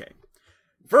Mark with a K.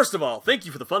 First of all, thank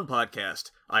you for the fun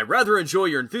podcast. I rather enjoy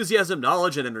your enthusiasm,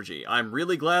 knowledge, and energy. I'm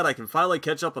really glad I can finally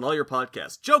catch up on all your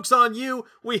podcasts. Joke's on you!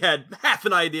 We had half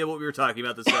an idea what we were talking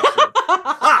about this episode.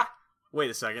 Ha!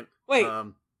 Wait a second. Wait.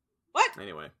 What?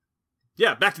 Anyway.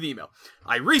 Yeah, back to the email.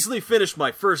 I recently finished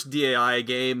my first DAI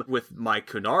game with my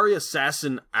Kunari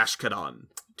assassin Ashkadon.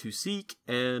 To seek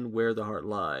and where the heart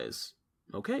lies.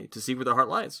 Okay, to seek where the heart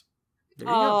lies. There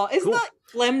you go. Isn't that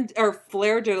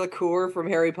Fleur de la Cour from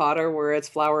Harry Potter, where it's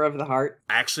Flower of the Heart?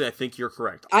 Actually, I think you're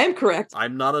correct. I am correct.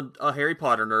 I'm not a Harry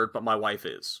Potter nerd, but my wife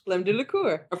is. Flemme de la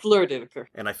Cour. Or Fleur de la Cour.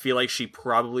 And I feel like she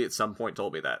probably at some point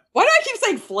told me that. Why do I keep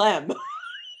saying phlegm?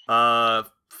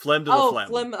 Flemme de la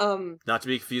Flemme. Phlegm, not to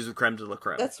be confused with creme de la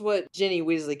creme. That's what Ginny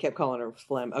Weasley kept calling her,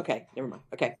 phlegm. Okay, never mind.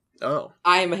 Okay. Oh.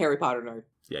 I am a Harry Potter nerd.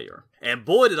 Yeah, you are. And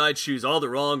boy, did I choose all the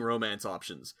wrong romance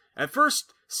options. At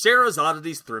first, Sarah's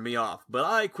oddities threw me off, but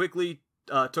I quickly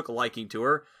took a liking to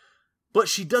her. But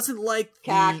she doesn't like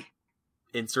the...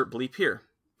 Insert bleep here.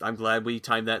 I'm glad we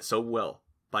timed that so well,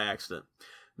 by accident.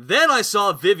 Then I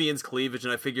saw Vivian's cleavage,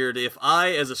 and I figured if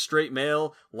I, as a straight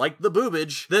male, liked the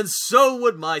boobage, then so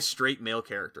would my straight male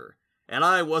character. And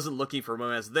I wasn't looking for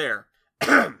romance there.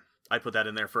 I put that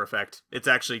in there for effect. It's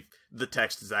actually, the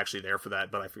text is actually there for that,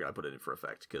 but I figured I'd put it in for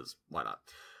effect, because why not?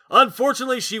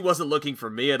 Unfortunately, she wasn't looking for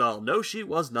me at all. No, she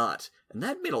was not. And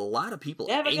that made a lot of people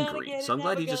angry. So I'm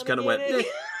glad he just kind of went, eh.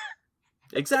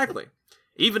 Exactly.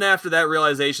 Even after that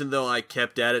realization, though, I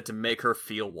kept at it to make her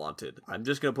feel wanted. I'm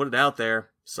just going to put it out there.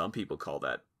 Some people call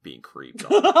that being creeped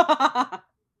on.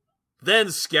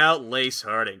 Then Scout Lace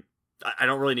Harding. I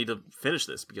don't really need to finish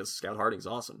this because Scout Harding's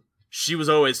awesome. She was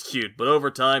always cute, but over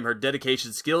time, her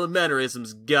dedication, skill, and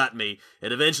mannerisms got me,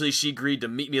 and eventually she agreed to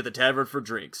meet me at the tavern for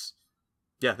drinks.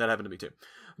 Yeah, that happened to me too.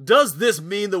 Does this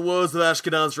mean the woes of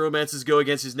Ashkenaz's romances go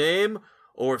against his name?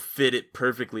 Or fit it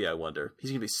perfectly, I wonder?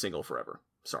 He's gonna be single forever.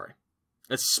 Sorry.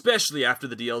 Especially after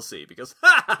the DLC, because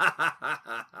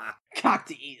Cock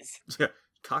tease.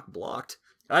 Cock blocked.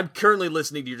 I'm currently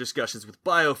listening to your discussions with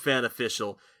BioFan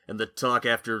Official, and the talk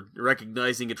after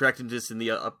recognizing attractiveness in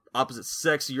the opposite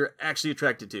sex you're actually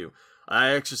attracted to.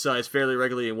 I exercise fairly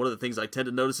regularly, and one of the things I tend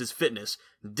to notice is fitness.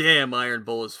 Damn, Iron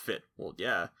Bull is fit. Well,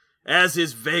 yeah. As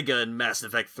is Vega in Mass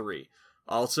Effect 3.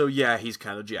 Also, yeah, he's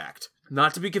kind of jacked.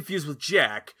 Not to be confused with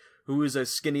Jack, who is a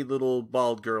skinny little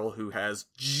bald girl who has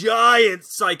giant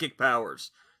psychic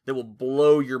powers that will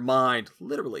blow your mind,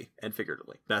 literally and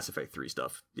figuratively. Mass Effect 3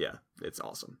 stuff. Yeah, it's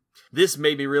awesome. This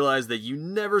made me realize that you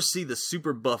never see the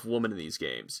super buff woman in these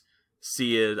games.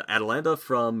 See it Atalanta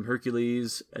from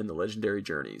Hercules and the Legendary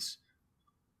Journeys.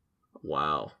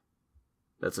 Wow.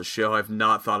 That's a show I've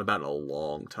not thought about in a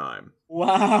long time.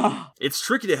 Wow. It's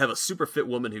tricky to have a super fit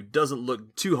woman who doesn't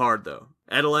look too hard, though.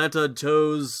 Atalanta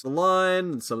toes the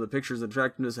line, and some of the pictures of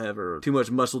attractiveness have her too much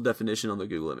muscle definition on the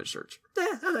Google image search.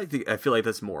 I feel like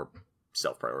that's more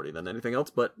self-priority than anything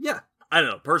else, but yeah. I don't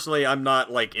know. Personally, I'm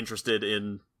not, interested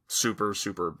in super,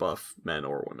 super buff men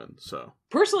or women, so.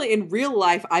 Personally, in real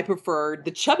life, I prefer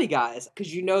the chubby guys,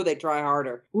 because you know they try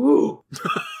harder. Ooh.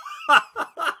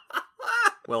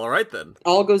 Well, alright then.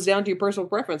 All goes down to your personal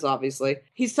preference, obviously.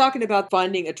 He's talking about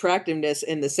finding attractiveness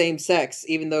in the same sex,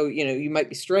 even though, you might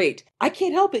be straight. I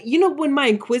can't help it. When my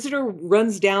Inquisitor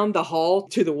runs down the hall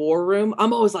to the war room,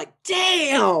 I'm always like,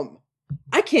 damn!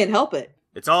 I can't help it.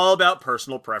 It's all about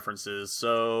personal preferences,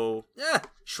 so,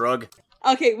 shrug.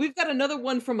 Okay, we've got another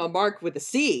one from a Mark with a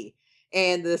C.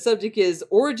 And the subject is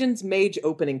Origins Mage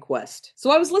Opening Quest.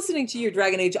 So I was listening to your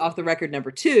Dragon Age Off the Record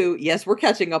number 2. Yes, we're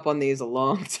catching up on these a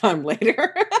long time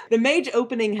later. The Mage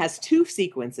Opening has 2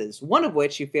 sequences, one of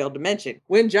which you failed to mention.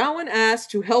 When Jawan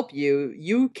asks to help you,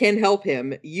 you can help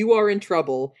him, you are in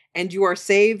trouble, and you are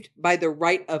saved by the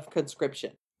rite of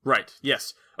conscription. Right,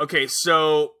 yes. Okay,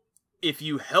 so if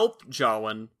you help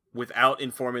Jawan without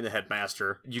informing the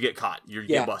headmaster, you get caught. You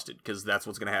get busted, because that's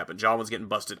what's going to happen. Jawan's getting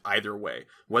busted either way,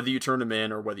 whether you turn him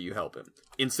in or whether you help him.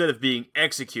 Instead of being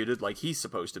executed like he's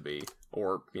supposed to be,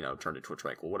 or, turned into a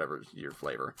tranquil, whatever your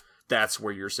flavor, that's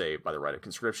where you're saved by the rite of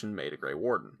conscription, made a Grey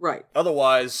Warden. Right.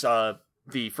 Otherwise,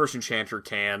 the first enchanter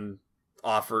can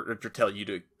offer to tell you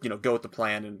to, go with the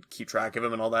plan and keep track of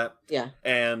him and all that. Yeah.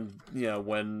 And,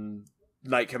 when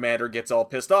Knight Commander gets all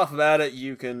pissed off about it,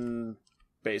 you can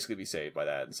basically be saved by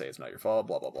that and say it's not your fault,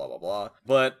 blah, blah, blah, blah, blah.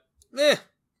 But,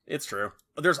 it's true.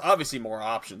 There's obviously more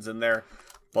options in there,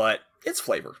 but it's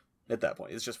flavor at that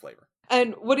point. It's just flavor.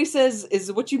 And what he says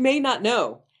is what you may not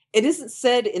know. It isn't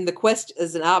said in the quest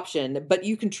as an option, but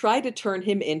you can try to turn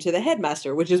him into the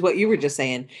headmaster, which is what you were just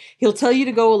saying. He'll tell you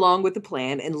to go along with the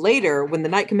plan, and later, when the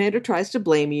Knight Commander tries to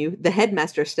blame you, the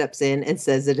headmaster steps in and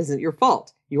says it isn't your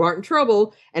fault. You aren't in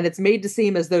trouble, and it's made to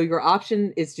seem as though your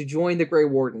option is to join the Grey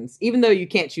Wardens, even though you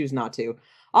can't choose not to.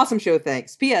 Awesome show,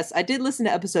 thanks. P.S. I did listen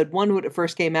to episode 1 when it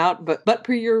first came out, but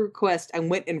per your request, I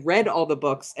went and read all the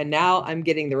books, and now I'm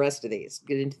getting the rest of these.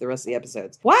 Get into the rest of the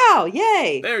episodes. Wow,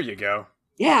 yay! There you go.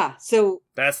 Yeah, so...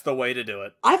 That's the way to do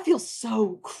it. I feel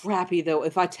so crappy, though,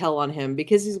 if I tell on him,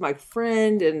 because he's my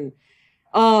friend, and...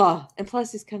 and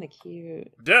plus he's kind of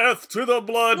cute. Death to the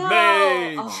Blood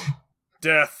Mage! Oh.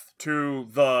 Death to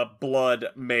the Blood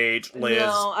Mage, Liz.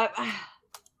 No, I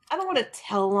don't want to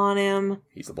tell on him.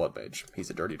 He's the Blood Mage. He's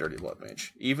a dirty, dirty Blood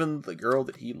Mage. Even the girl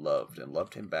that he loved and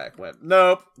loved him back went,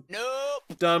 nope.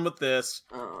 Done with this.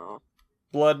 Oh.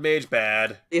 Blood Mage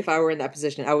bad. If I were in that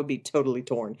position, I would be totally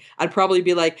torn. I'd probably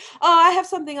be like, I have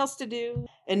something else to do.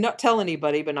 And not tell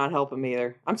anybody, but not help him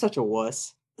either. I'm such a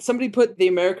wuss. Somebody put the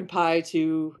American Pie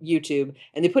to YouTube,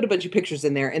 and they put a bunch of pictures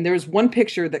in there. And there was one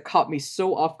picture that caught me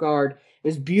so off guard. It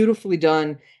was beautifully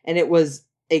done, and it was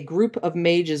a group of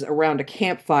mages around a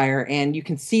campfire, and you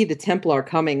can see the Templar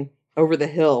coming over the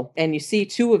hill, and you see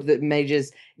two of the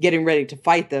mages getting ready to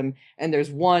fight them, and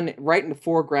there's one right in the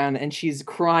foreground, and she's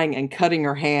crying and cutting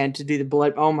her hand to do the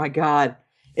blood. Oh my god,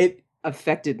 it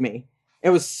affected me. It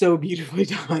was so beautifully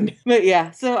done. But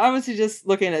yeah, so I was just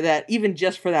looking at that, even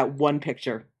just for that one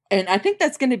picture. And I think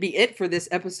that's going to be it for this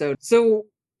episode. So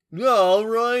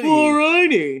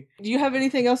Alrighty. Do you have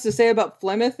anything else to say about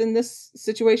Flemeth in this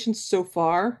situation so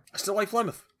far? I still like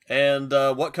Flemeth. And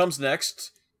what comes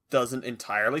next doesn't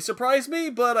entirely surprise me,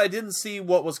 but I didn't see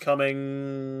what was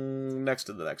coming next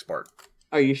to the next part.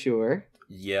 Are you sure?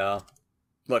 Yeah.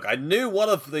 Look, I knew one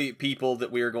of the people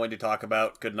that we were going to talk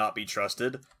about could not be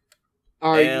trusted.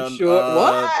 Are you sure?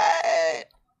 What?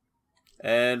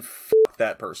 And f***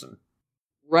 that person.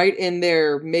 Right in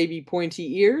their maybe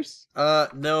pointy ears?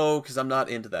 No, because I'm not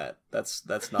into that. That's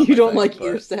not You my don't thing, like but...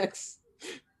 ear sex?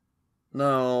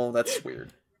 No, that's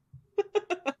weird.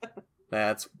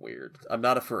 That's weird. I'm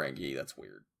not a Ferengi. That's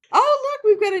weird. Oh, look,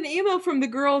 we've got an email from the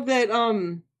girl that,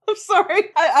 I'm sorry,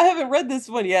 I haven't read this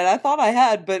one yet. I thought I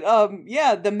had, but,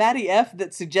 yeah, the Maddie F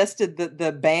that suggested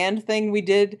the band thing we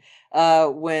did,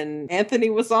 when Anthony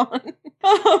was on.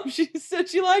 She said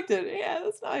she liked it. Yeah,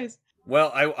 that's nice.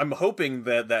 Well, I'm hoping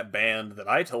that band that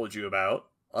I told you about,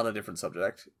 on a different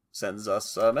subject, sends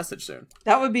us a message soon.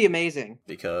 That would be amazing.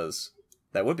 Because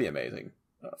that would be amazing.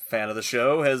 A fan of the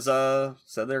show has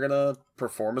said they're going to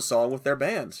perform a song with their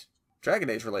band. Dragon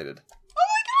Age related. Oh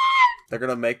my god! They're going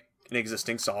to make an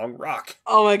existing song rock.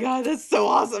 Oh my god, that's so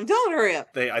awesome. Tell them to hurry up.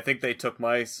 I think they took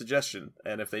my suggestion,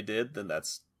 and if they did, then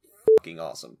that's fucking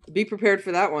awesome. Be prepared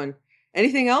for that one.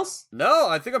 Anything else? No,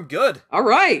 I think I'm good. All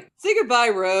right. Say goodbye,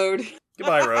 Road.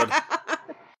 Goodbye, Road.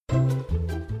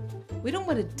 We don't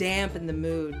want to dampen the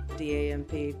mood,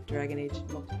 DAMP, Dragon Age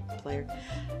multiplayer.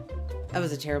 That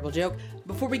was a terrible joke.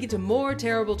 Before we get to more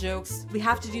terrible jokes, we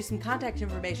have to do some contact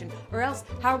information, or else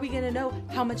how are we going to know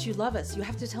how much you love us? You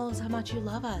have to tell us how much you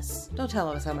love us. Don't tell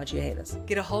us how much you hate us.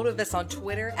 Get a hold of us on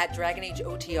Twitter at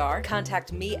DragonAgeOTR.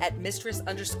 Contact me at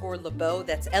Mistress_LeBeau,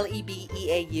 that's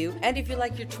LEBEAU. And if you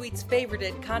like your tweets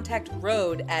favorited, contact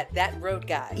Road at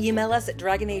ThatRoadGuy. Email us at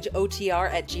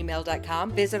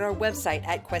DragonAgeOTR@gmail.com. Visit our website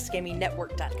at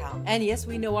QuestGamingNetwork.com. And yes,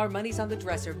 we know our money's on the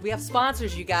dresser. We have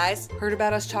sponsors, you guys. Heard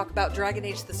about us talk about Dragon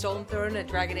Age The Stolen Throne and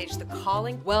Dragon Age The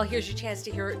Calling? Well, here's your chance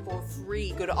to hear it for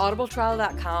free. Go to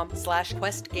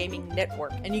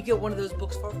audibletrial.com/QuestGamingNetwork and you get one of those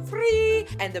books for free.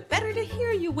 And the better to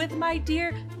hear you with, my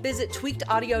dear, visit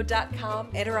tweakedaudio.com,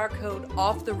 enter our code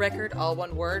OFFTHERECORD, all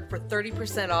one word, for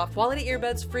 30% off, quality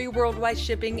earbuds, free worldwide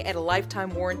shipping, and a lifetime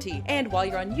warranty. And while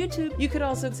you're on YouTube, you could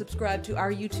also subscribe to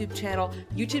our YouTube channel,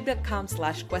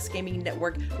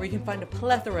 youtube.com/QuestGamingNetwork, where you can find a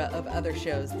plethora of other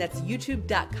shows. That's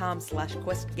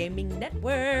youtube.com/QuestGamingNetwork.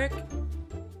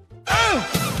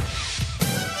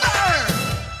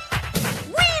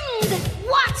 Wind,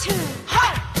 water,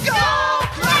 Go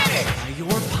Planet! By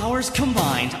your powers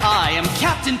combined, I am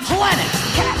Captain Planet!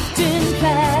 Captain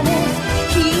Planet,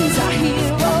 he's our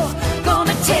hero.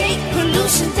 Gonna take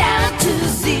pollution down to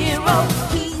zero.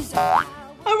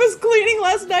 I was cleaning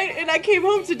last night and I came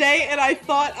home today and I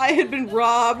thought I had been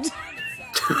robbed.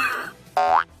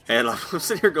 And I'm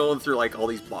sitting here going through like all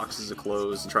these boxes of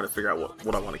clothes and trying to figure out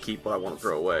what I want to keep, what I want to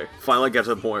throw away. Finally got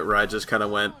to the point where I just kind of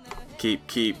went, keep,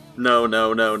 no.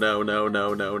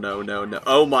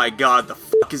 Oh my god, the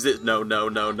fuck is it? No.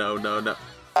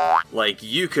 Like,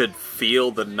 you could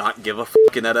feel the not give a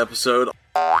fuck in that episode.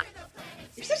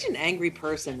 You're such an angry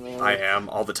person, man. I am,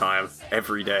 all the time,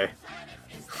 every day.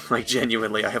 Like,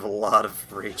 genuinely, I have a lot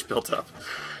of rage built up.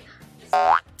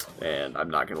 And I'm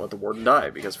not gonna let the warden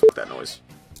die, because fuck that noise.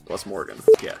 Plus Morrigan.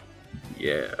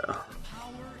 Yeah.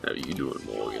 How you doing,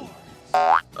 Morrigan?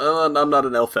 I'm not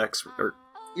an elf expert.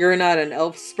 You're not an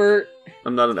elf spurt?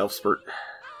 I'm not an elf spurt.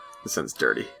 It sounds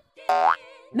dirty.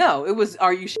 No, it was,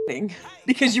 are you shitting?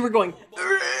 Because you were going...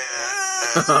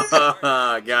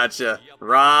 Gotcha.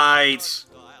 Right.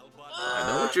 I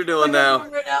know what you're doing now.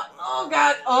 Oh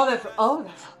god. Oh, that's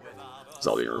It's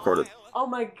all being recorded. Oh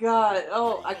my god.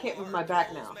 Oh, I can't move my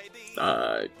back now.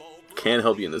 Can't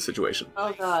help you in this situation.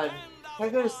 Oh god. Can I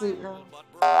go to sleep now?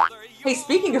 Hey,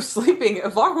 speaking of sleeping,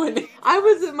 Varwin, I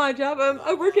was at my job.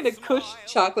 I work in a Kush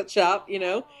chocolate shop, you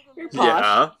know. You're posh.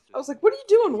 Yeah. I was like, what are you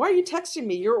doing? Why are you texting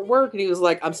me? You're at work. And he was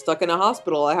like, I'm stuck in a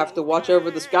hospital. I have to watch over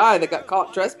this guy that got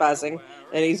caught trespassing.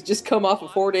 And he's just come off a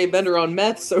 4-day bender on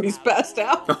meth, so he's passed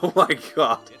out. Oh my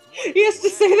god. He has to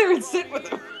stay there and sit with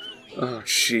him. Oh,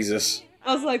 Jesus.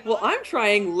 I was like, well, I'm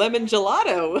trying lemon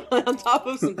gelato on top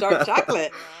of some dark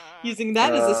chocolate, using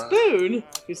that as a spoon.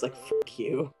 He was like, fuck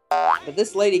you. But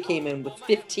this lady came in with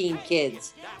 15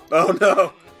 kids. Oh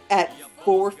no. At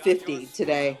 $4.50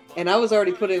 today, and I was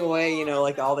already putting away, you know,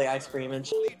 like all the ice cream and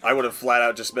shit. I would have flat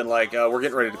out just been like, we're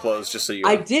getting ready to close, just so you know.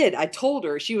 I did. I told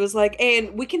her. She was like,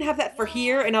 and we can have that for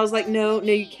here. And I was like, no,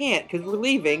 you can't, because we're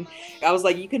leaving. I was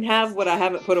like, you can have what I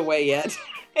haven't put away yet.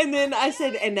 And then I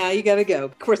said, and now you gotta go.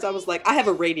 Of course, I was like, I have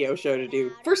a radio show to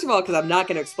do. First of all, because I'm not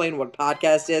going to explain what a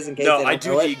podcast is in case they don't know it.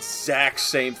 No, I do the exact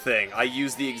same thing. I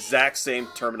use the exact same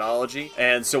terminology.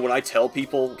 And so when I tell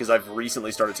people, because I've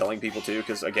recently started telling people too,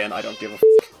 because again, I don't give a f***.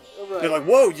 Right. They're like,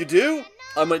 whoa, you do?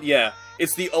 I'm like, yeah.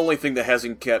 It's the only thing that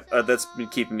hasn't that's been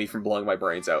keeping me from blowing my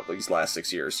brains out these last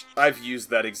 6 years. I've used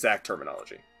that exact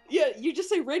terminology. Yeah, you just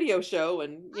say radio show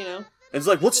and, you know. And it's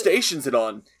like, what station's it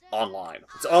on? Online.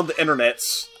 It's on the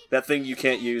internets. That thing you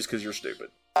can't use because you're stupid.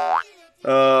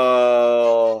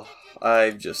 Oh,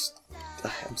 I'm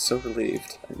so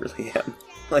relieved. I really am.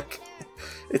 Like,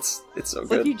 it's so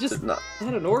good. Like you just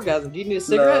had an orgasm. Do you need a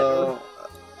cigarette?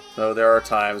 No, there are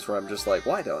times where I'm just like,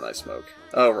 why don't I smoke?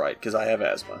 Oh, right, because I have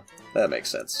asthma. That makes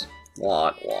sense.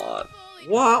 Wah.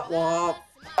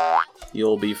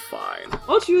 You'll be fine. Why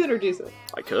don't you introduce it?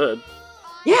 I could.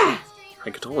 Yeah! I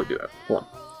could totally do it. Hold on.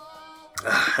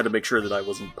 Had to make sure that I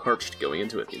wasn't parched going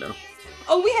into it, you know?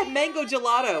 Oh, we had mango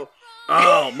gelato.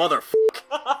 Oh, motherfucker.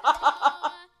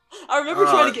 I remember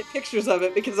trying to get pictures of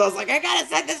it because I was like, I gotta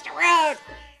send this to Road.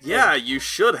 Yeah, you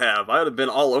should have. I would have been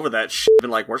all over that shit. Been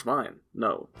like, where's mine?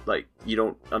 No, like, you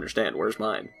don't understand. Where's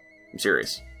mine? I'm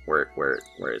serious. Where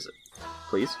is it?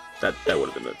 Please? That would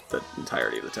have been the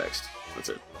entirety of the text. That's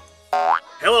it.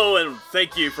 Hello, and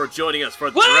thank you for joining us for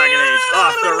Dragon Age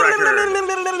Off the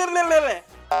Record.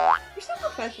 You're so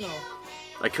professional.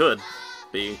 I could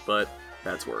be, but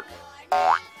that's work.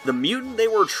 The mutant they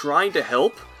were trying to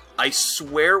help, I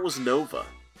swear was Nova.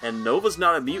 And Nova's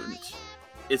not a mutant.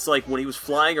 It's like when he was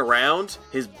flying around,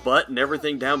 his butt and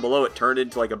everything down below it turned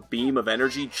into like a beam of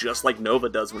energy, just like Nova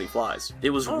does when he flies.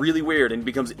 It was really weird and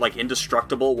becomes like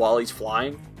indestructible while he's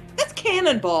flying. That's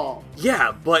Cannonball.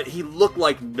 Yeah, but he looked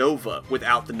like Nova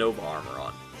without the Nova armor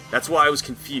on. That's why I was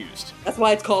confused. That's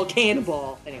why it's called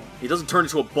Cannonball. Anyway. He doesn't turn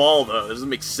into a ball, though. That doesn't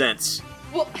make sense.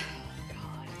 Well,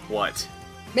 What?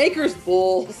 Maker's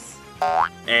Bulls.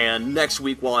 And next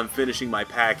week, while I'm finishing my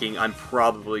packing, I'm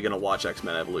probably going to watch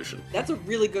X-Men Evolution. That's a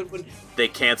really good one. They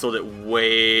canceled it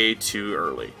way too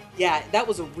early. Yeah, that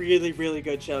was a really, really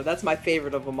good show. That's my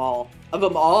favorite of them all. Of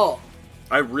them all.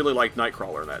 I really liked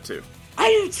Nightcrawler in that, too. I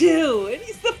do, too. And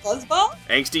he's the fuzzball.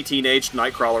 Angsty teenage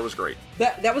Nightcrawler was great.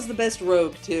 That was the best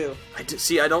Rogue, too. I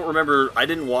don't remember. I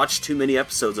didn't watch too many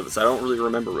episodes of it, so I don't really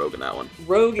remember Rogue in that one.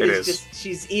 Rogue is just,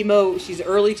 she's emo. She's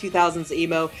early 2000s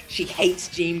emo. She hates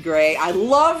Jean Grey. I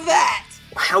love that.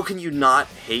 How can you not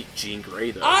hate Jean Grey,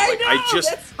 though?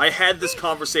 I had this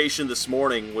conversation this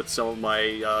morning with some of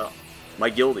my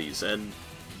my guildies, and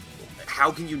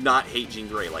how can you not hate Jean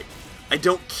Grey? Like, I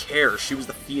don't care. She was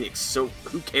the Phoenix, so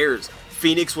who cares?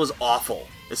 Phoenix was awful,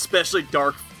 especially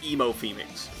dark emo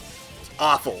Phoenix. It's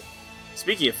awful.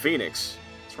 Speaking of Phoenix,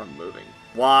 it's from moving.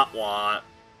 Wah wah.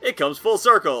 It comes full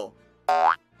circle.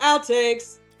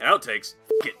 Outtakes. Outtakes.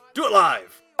 F*** it. Do it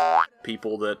live.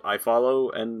 People that I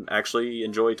follow and actually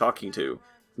enjoy talking to,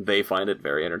 they find it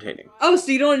very entertaining. Oh,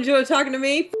 so you don't enjoy talking to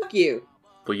me? Fuck you.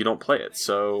 Well, you don't play it,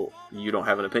 so you don't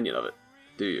have an opinion of it,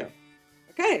 do you?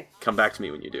 Okay. Come back to me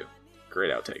when you do.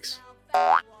 Great outtakes.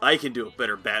 I can do a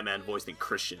better Batman voice than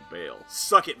Christian Bale.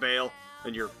 Suck it, Bale,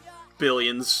 and your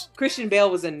billions. Christian Bale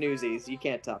was in Newsies. You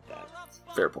can't top that.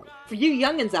 Fair point. For you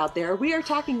youngins out there, we are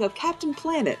talking of Captain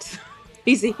Planet.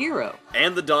 He's a hero.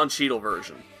 And the Don Cheadle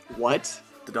version. What?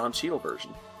 The Don Cheadle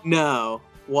version. No.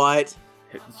 What?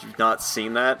 You've not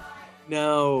seen that?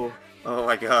 No. Oh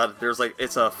my god,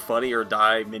 it's a Funny or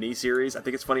Die miniseries. I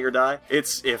think it's Funny or Die.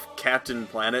 It's if Captain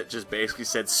Planet just basically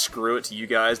said screw it to you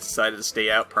guys, decided to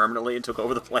stay out permanently and took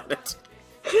over the planet.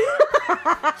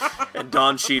 And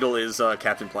Don Cheadle is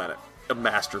Captain Planet. A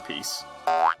masterpiece.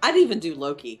 I'd even do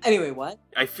Loki. Anyway, what?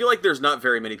 I feel like there's not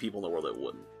very many people in the world that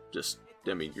wouldn't.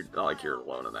 You're not like you're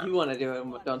alone in that. You want to do it,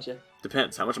 don't you?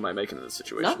 Depends. How much am I making in this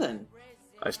situation? Nothing.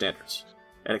 I have standards.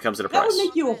 And it comes at a price. That would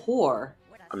make you a whore.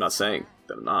 I'm not saying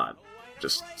that I'm not.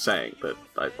 Just saying that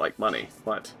I like money.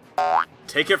 What?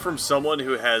 Take it from someone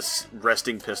who has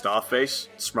resting pissed off face.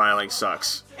 Smiling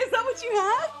sucks. Is that what you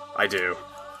have? I do.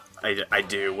 I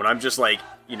do. When I'm just like,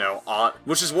 on...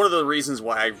 Which is one of the reasons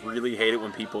why I really hate it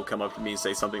when people come up to me and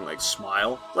say something like,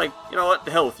 smile. Like, you know what?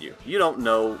 The hell with you. You don't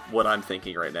know what I'm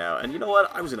thinking right now. And you know what?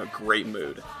 I was in a great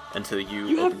mood until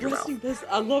you opened your mouth.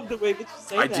 I love the way that you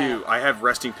say that. I do. I have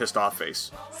resting pissed off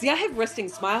face. See, I have resting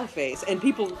smile face, and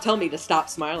people tell me to stop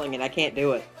smiling, and I can't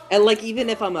do it. And, like, even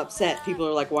if I'm upset, people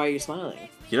are like, why are you smiling?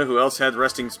 You know who else had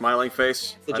resting smiling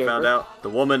face? The I Joker? found out. The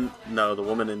woman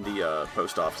in the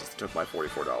post office that took my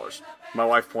 $44. My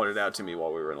wife pointed it out to me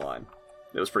while we were in line.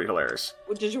 It was pretty hilarious.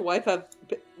 Well, does your wife have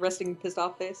resting pissed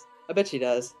off face? I bet she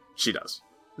does. She does.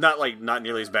 Not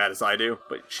nearly as bad as I do,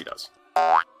 but she does.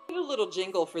 Need a little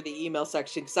jingle for the email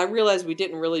section, because I realized we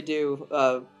didn't really do,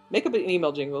 make up an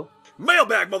email jingle.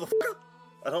 Mailbag, motherfucker!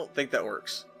 I don't think that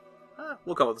works.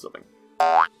 We'll come up with something.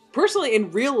 Personally, in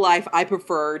real life, I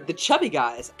prefer the chubby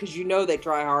guys, because you know they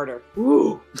try harder.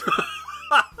 Ooh.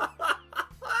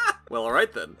 Well,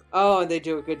 alright then. Oh, and they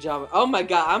do a good job. Oh my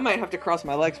god, I might have to cross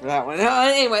my legs for that one.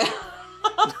 Anyway.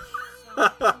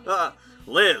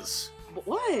 Liz.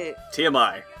 What?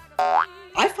 TMI.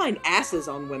 I find asses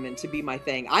on women to be my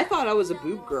thing. I thought I was a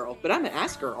boob girl, but I'm an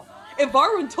ass girl. And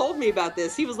Varwin told me about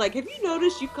this. He was like, have you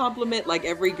noticed you compliment like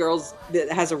every girl's that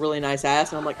has a really nice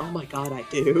ass? And I'm like, oh my god, I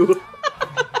do.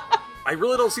 I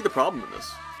really don't see the problem in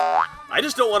this. I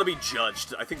just don't want to be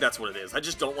judged. I think that's what it is. I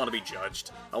just don't want to be judged.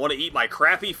 I want to eat my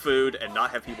crappy food and not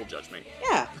have people judge me.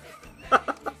 Yeah.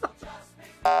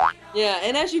 Yeah,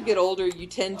 and as you get older, you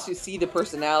tend to see the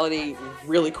personality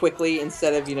really quickly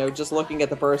instead of, just looking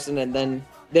at the person and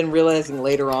then realizing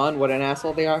later on what an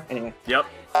asshole they are. Anyway. Yep.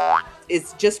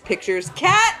 It's just pictures.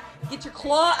 Cat, get your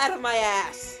claw out of my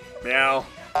ass. Meow.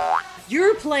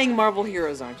 You're playing Marvel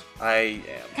Heroes, aren't you? I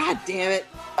am. God damn it.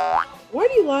 Why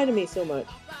do you lie to me so much?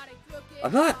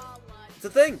 I'm not. It's a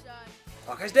thing.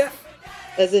 Hawkeye's deaf.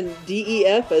 As in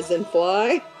DEF, as in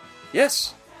fly?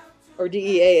 Yes. Or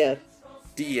DEAF?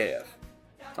 DEAF.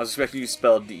 I was expecting you to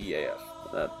spell DEAF.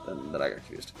 And then I got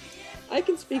confused. I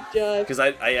can speak jive. Because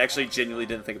I actually genuinely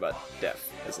didn't think about Def,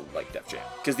 as in, Def Jam.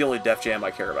 Because the only Def Jam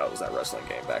I care about was that wrestling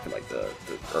game back in, the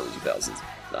early 2000s,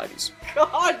 90s.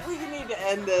 God, we need to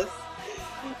end this.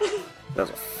 That was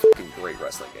a fucking great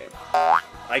wrestling game.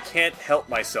 I can't help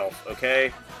myself,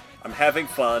 okay? I'm having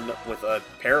fun with a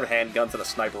pair of handguns and a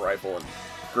sniper rifle and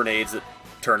grenades that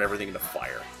turn everything into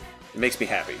fire. It makes me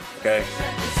happy, okay?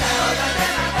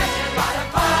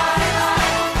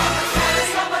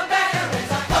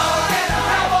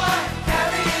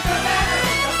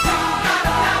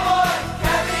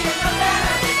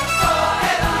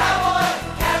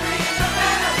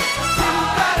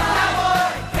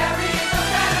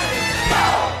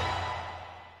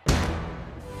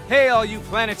 Hey, all you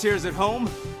Planeteers at home.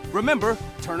 Remember,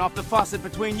 turn off the faucet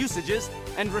between usages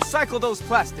and recycle those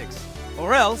plastics.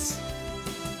 Or else,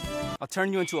 I'll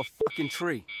turn you into a fucking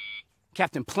tree.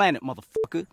 Captain Planet, motherfucker.